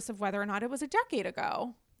 regardless of whether or not it was a decade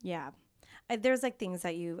ago. Yeah. There's like things that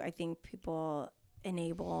I think people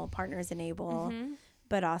enable, partners enable,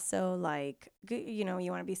 but also like, you know,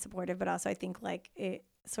 you want to be supportive, but also I think like it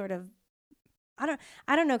sort of,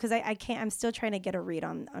 I don't know, because I can't, I'm still trying to get a read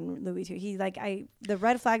on Louis too. He like, the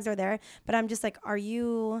red flags are there, but I'm just like, are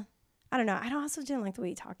you, I don't know. I also didn't like the way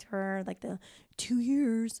he talked to her, like the 2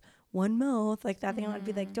 years, one mouth, like that thing. I'd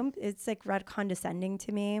be like, it's like red condescending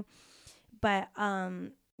to me. But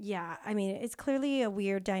yeah, I mean, it's clearly a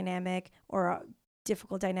weird dynamic or a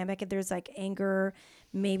difficult dynamic. There's like anger,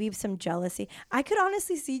 maybe some jealousy. I could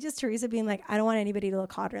honestly see just Teresa being like, I don't want anybody to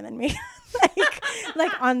look hotter than me.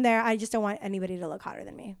 like on there, I just don't want anybody to look hotter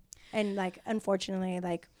than me. And like, unfortunately,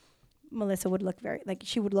 like, Melissa would look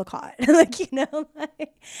she would look hot. Like, you know,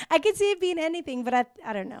 like, I could see it being anything, but I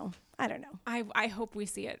don't know. I hope we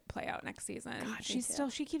see it play out next season.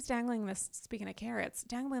 God, she keeps dangling this, speaking of carrots,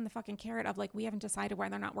 dangling the fucking carrot of like, we haven't decided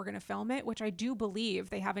whether or not we're going to film it, which I do believe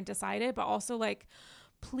they haven't decided, but also like,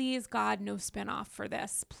 please God, no spinoff for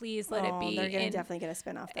this. Please let it be. They're going to definitely get a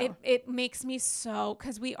spinoff though. It makes me so,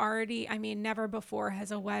 because we already, I mean, never before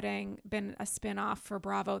has a wedding been a spinoff for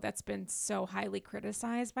Bravo that's been so highly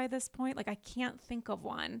criticized by this point. Like, I can't think of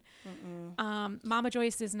one. Mama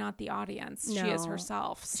Joyce is not the audience. No. She is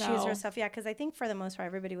herself. So. She is herself, yeah, because I think for the most part,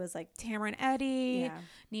 everybody was like Tamara and Eddie,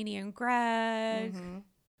 Nene and Greg.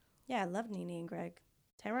 Yeah, I love Nene and Greg.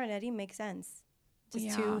 Tamara and Eddie make sense.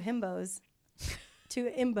 Just two himbos. Two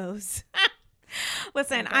imbos.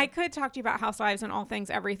 Listen, I could talk to you about Housewives and all things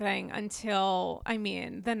everything until, I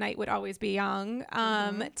mean, the night would always be young.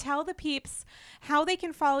 Tell the peeps how they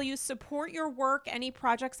can follow you, support your work, any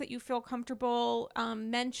projects that you feel comfortable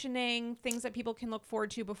mentioning, things that people can look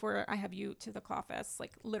forward to before I have you to the office,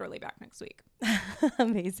 like literally back next week.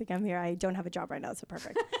 Amazing. I'm here. I don't have a job right now, so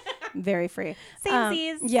perfect. Very free.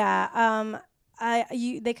 Samesies.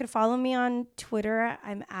 They could follow me on Twitter.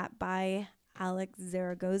 I'm at by Alex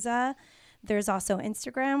Zaragoza. There's also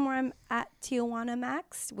Instagram where I'm at Tijuana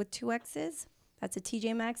Max with 2 X's. That's a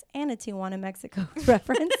TJ Maxx and a Tijuana, Mexico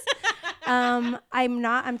reference. I'm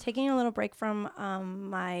taking a little break from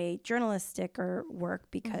my journalistic work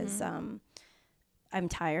because I'm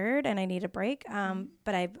tired and I need a break.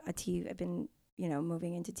 But I've been, you know,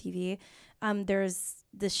 moving into TV. There's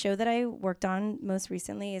the show that I worked on most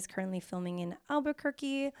recently is currently filming in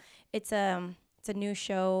Albuquerque. It's a new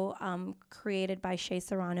show created by Shea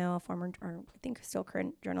Serrano, a former, or I think still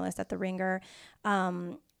current journalist at The Ringer,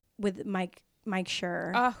 with Mike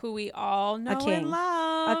Schur. Who we all know and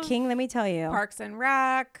love. A king, let me tell you. Parks and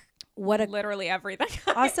Rec. Literally everything.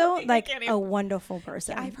 Also, like a wonderful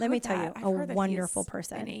person. Yeah, let me tell you, a wonderful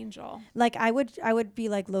person. An angel. Like I would be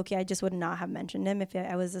like, Loki, I just would not have mentioned him if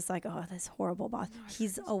I was just like, oh, this horrible boss.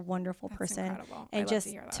 He's a wonderful person. Incredible. And just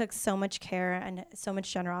took so much care and so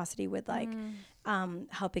much generosity with like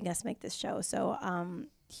helping us make this show. So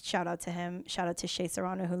shout out to him. Shout out to Shea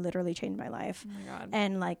Serrano, who literally changed my life. Oh my God.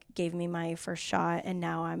 And like gave me my first shot. And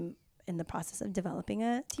now I'm in the process of developing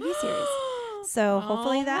a TV series. So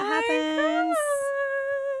hopefully that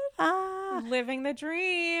happens. Living the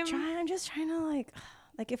dream. I'm just trying to like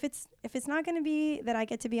if it's not going to be that I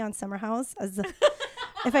get to be on Summer House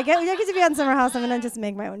if I get to be on Summer House, I'm going to just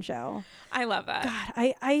make my own show. I love that.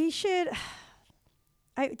 God, I should.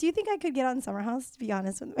 Do you think I could get on Summer House, to be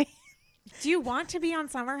honest with me? Do you want to be on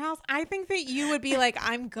Summer House? I think that you would be like,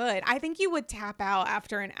 I'm good. I think you would tap out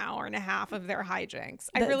after an hour and a half of their hijinks.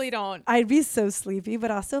 I really don't. I'd be so sleepy,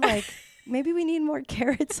 but also like maybe we need more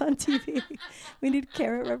carrots on TV. We need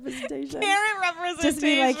carrot representation. Just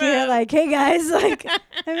be like, here, like, hey guys, like,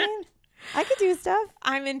 I mean, I could do stuff.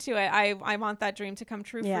 I'm into it. I want that dream to come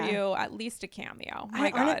true for you. At least a cameo.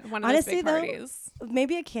 My God, one of those big parties.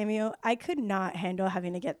 Maybe a cameo. I could not handle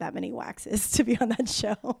having to get that many waxes to be on that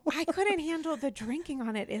show. I couldn't handle the drinking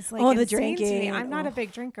on it. Is like the drinking. To me. I'm not a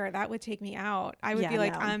big drinker. That would take me out. I would be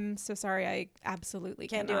like, I'm so sorry. I absolutely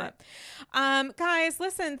can't do it. Guys,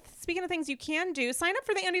 listen. Speaking of things you can do, sign up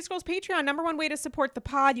for the Andy's Girls Patreon. #1 way to support the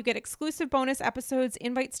pod. You get exclusive bonus episodes,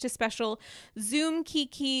 invites to special Zoom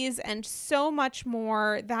kikis, and so much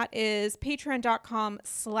more. That is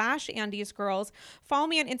patreon.com/Andy's Girls. Follow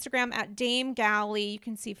me on Instagram at Dame Galley. You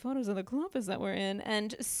can see photos of the clubs that we're in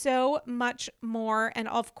and so much more. And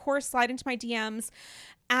of course, slide into my DMs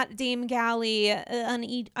at Dame Galley on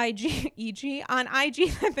IG, I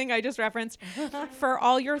think I just referenced, for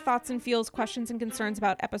all your thoughts and feels, questions, and concerns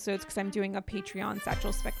about episodes, because I'm doing a Patreon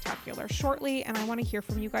Satchel Spectacular shortly, and I want to hear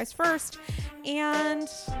from you guys first. And,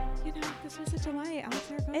 this was a delight. Alex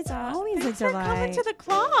Zaragoza. It's always Thanks a delight. for coming to the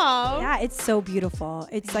club. Yeah, it's so beautiful.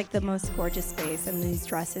 It's like the most gorgeous space, and these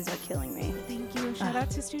dresses are killing me. Thank you. Shout out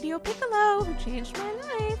to Studio Piccolo, who changed my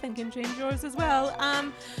life and can change yours as well.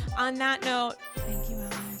 On that note, thank you,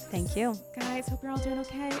 Alex. Thank you. Guys, hope you're all doing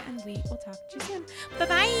okay, and we will talk to you soon.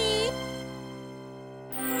 Bye-bye.